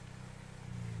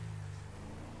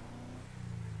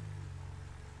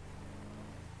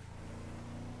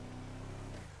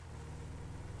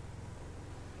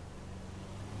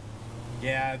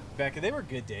 Yeah, Becca, they were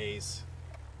good days.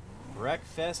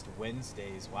 Breakfast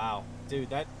Wednesdays. Wow.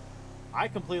 Dude, I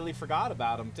completely forgot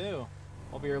about them, too.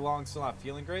 I'll be here long, still not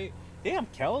feeling great. Damn,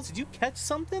 Kels, did you catch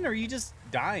something, or are you just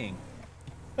dying?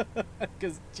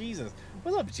 Because, Jesus.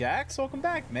 What's up, Jax? Welcome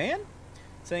back, man.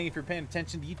 Saying if you're paying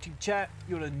attention to YouTube chat,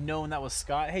 you would have known that was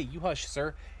Scott. Hey, you hush,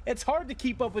 sir. It's hard to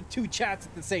keep up with 2 chats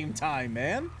at the same time,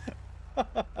 man.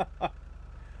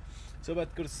 So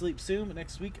about to go to sleep soon, but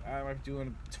next week I might be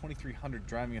doing 2,300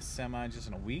 driving a semi just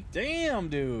in a week. Damn,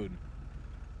 dude.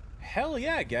 Hell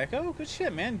yeah, Gecko. Good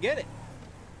shit, man. Get it.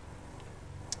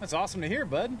 That's awesome to hear,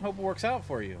 bud. Hope it works out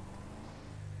for you.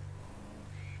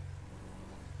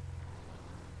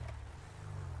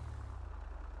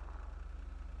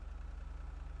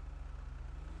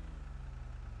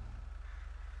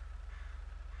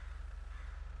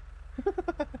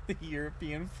 The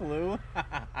European flu.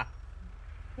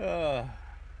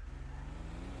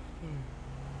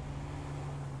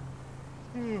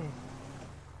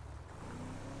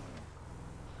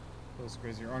 Those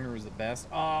crazy. Ornery was the best.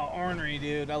 Oh, Ornery,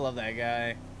 dude. I love that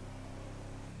guy.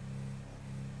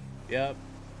 Yep.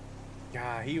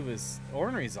 God,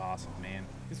 Ornery's awesome, man.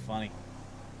 He's funny.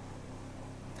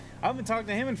 I haven't talked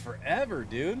to him in forever,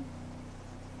 dude.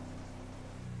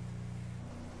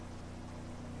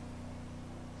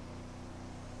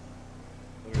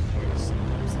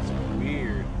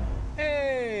 Weird.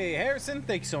 Hey, Harrison.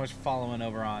 Thanks so much for following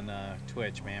over on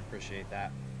Twitch, man. Appreciate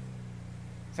that.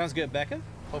 Sounds good, Becca.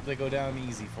 Hope they go down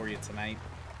easy for you tonight.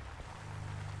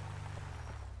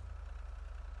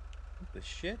 What the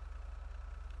shit?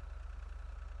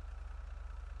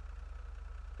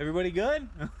 Everybody good?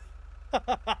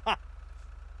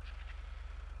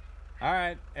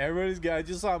 Alright, everybody's good. I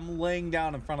just saw him laying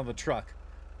down in front of the truck.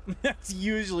 That's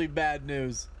usually bad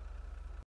news.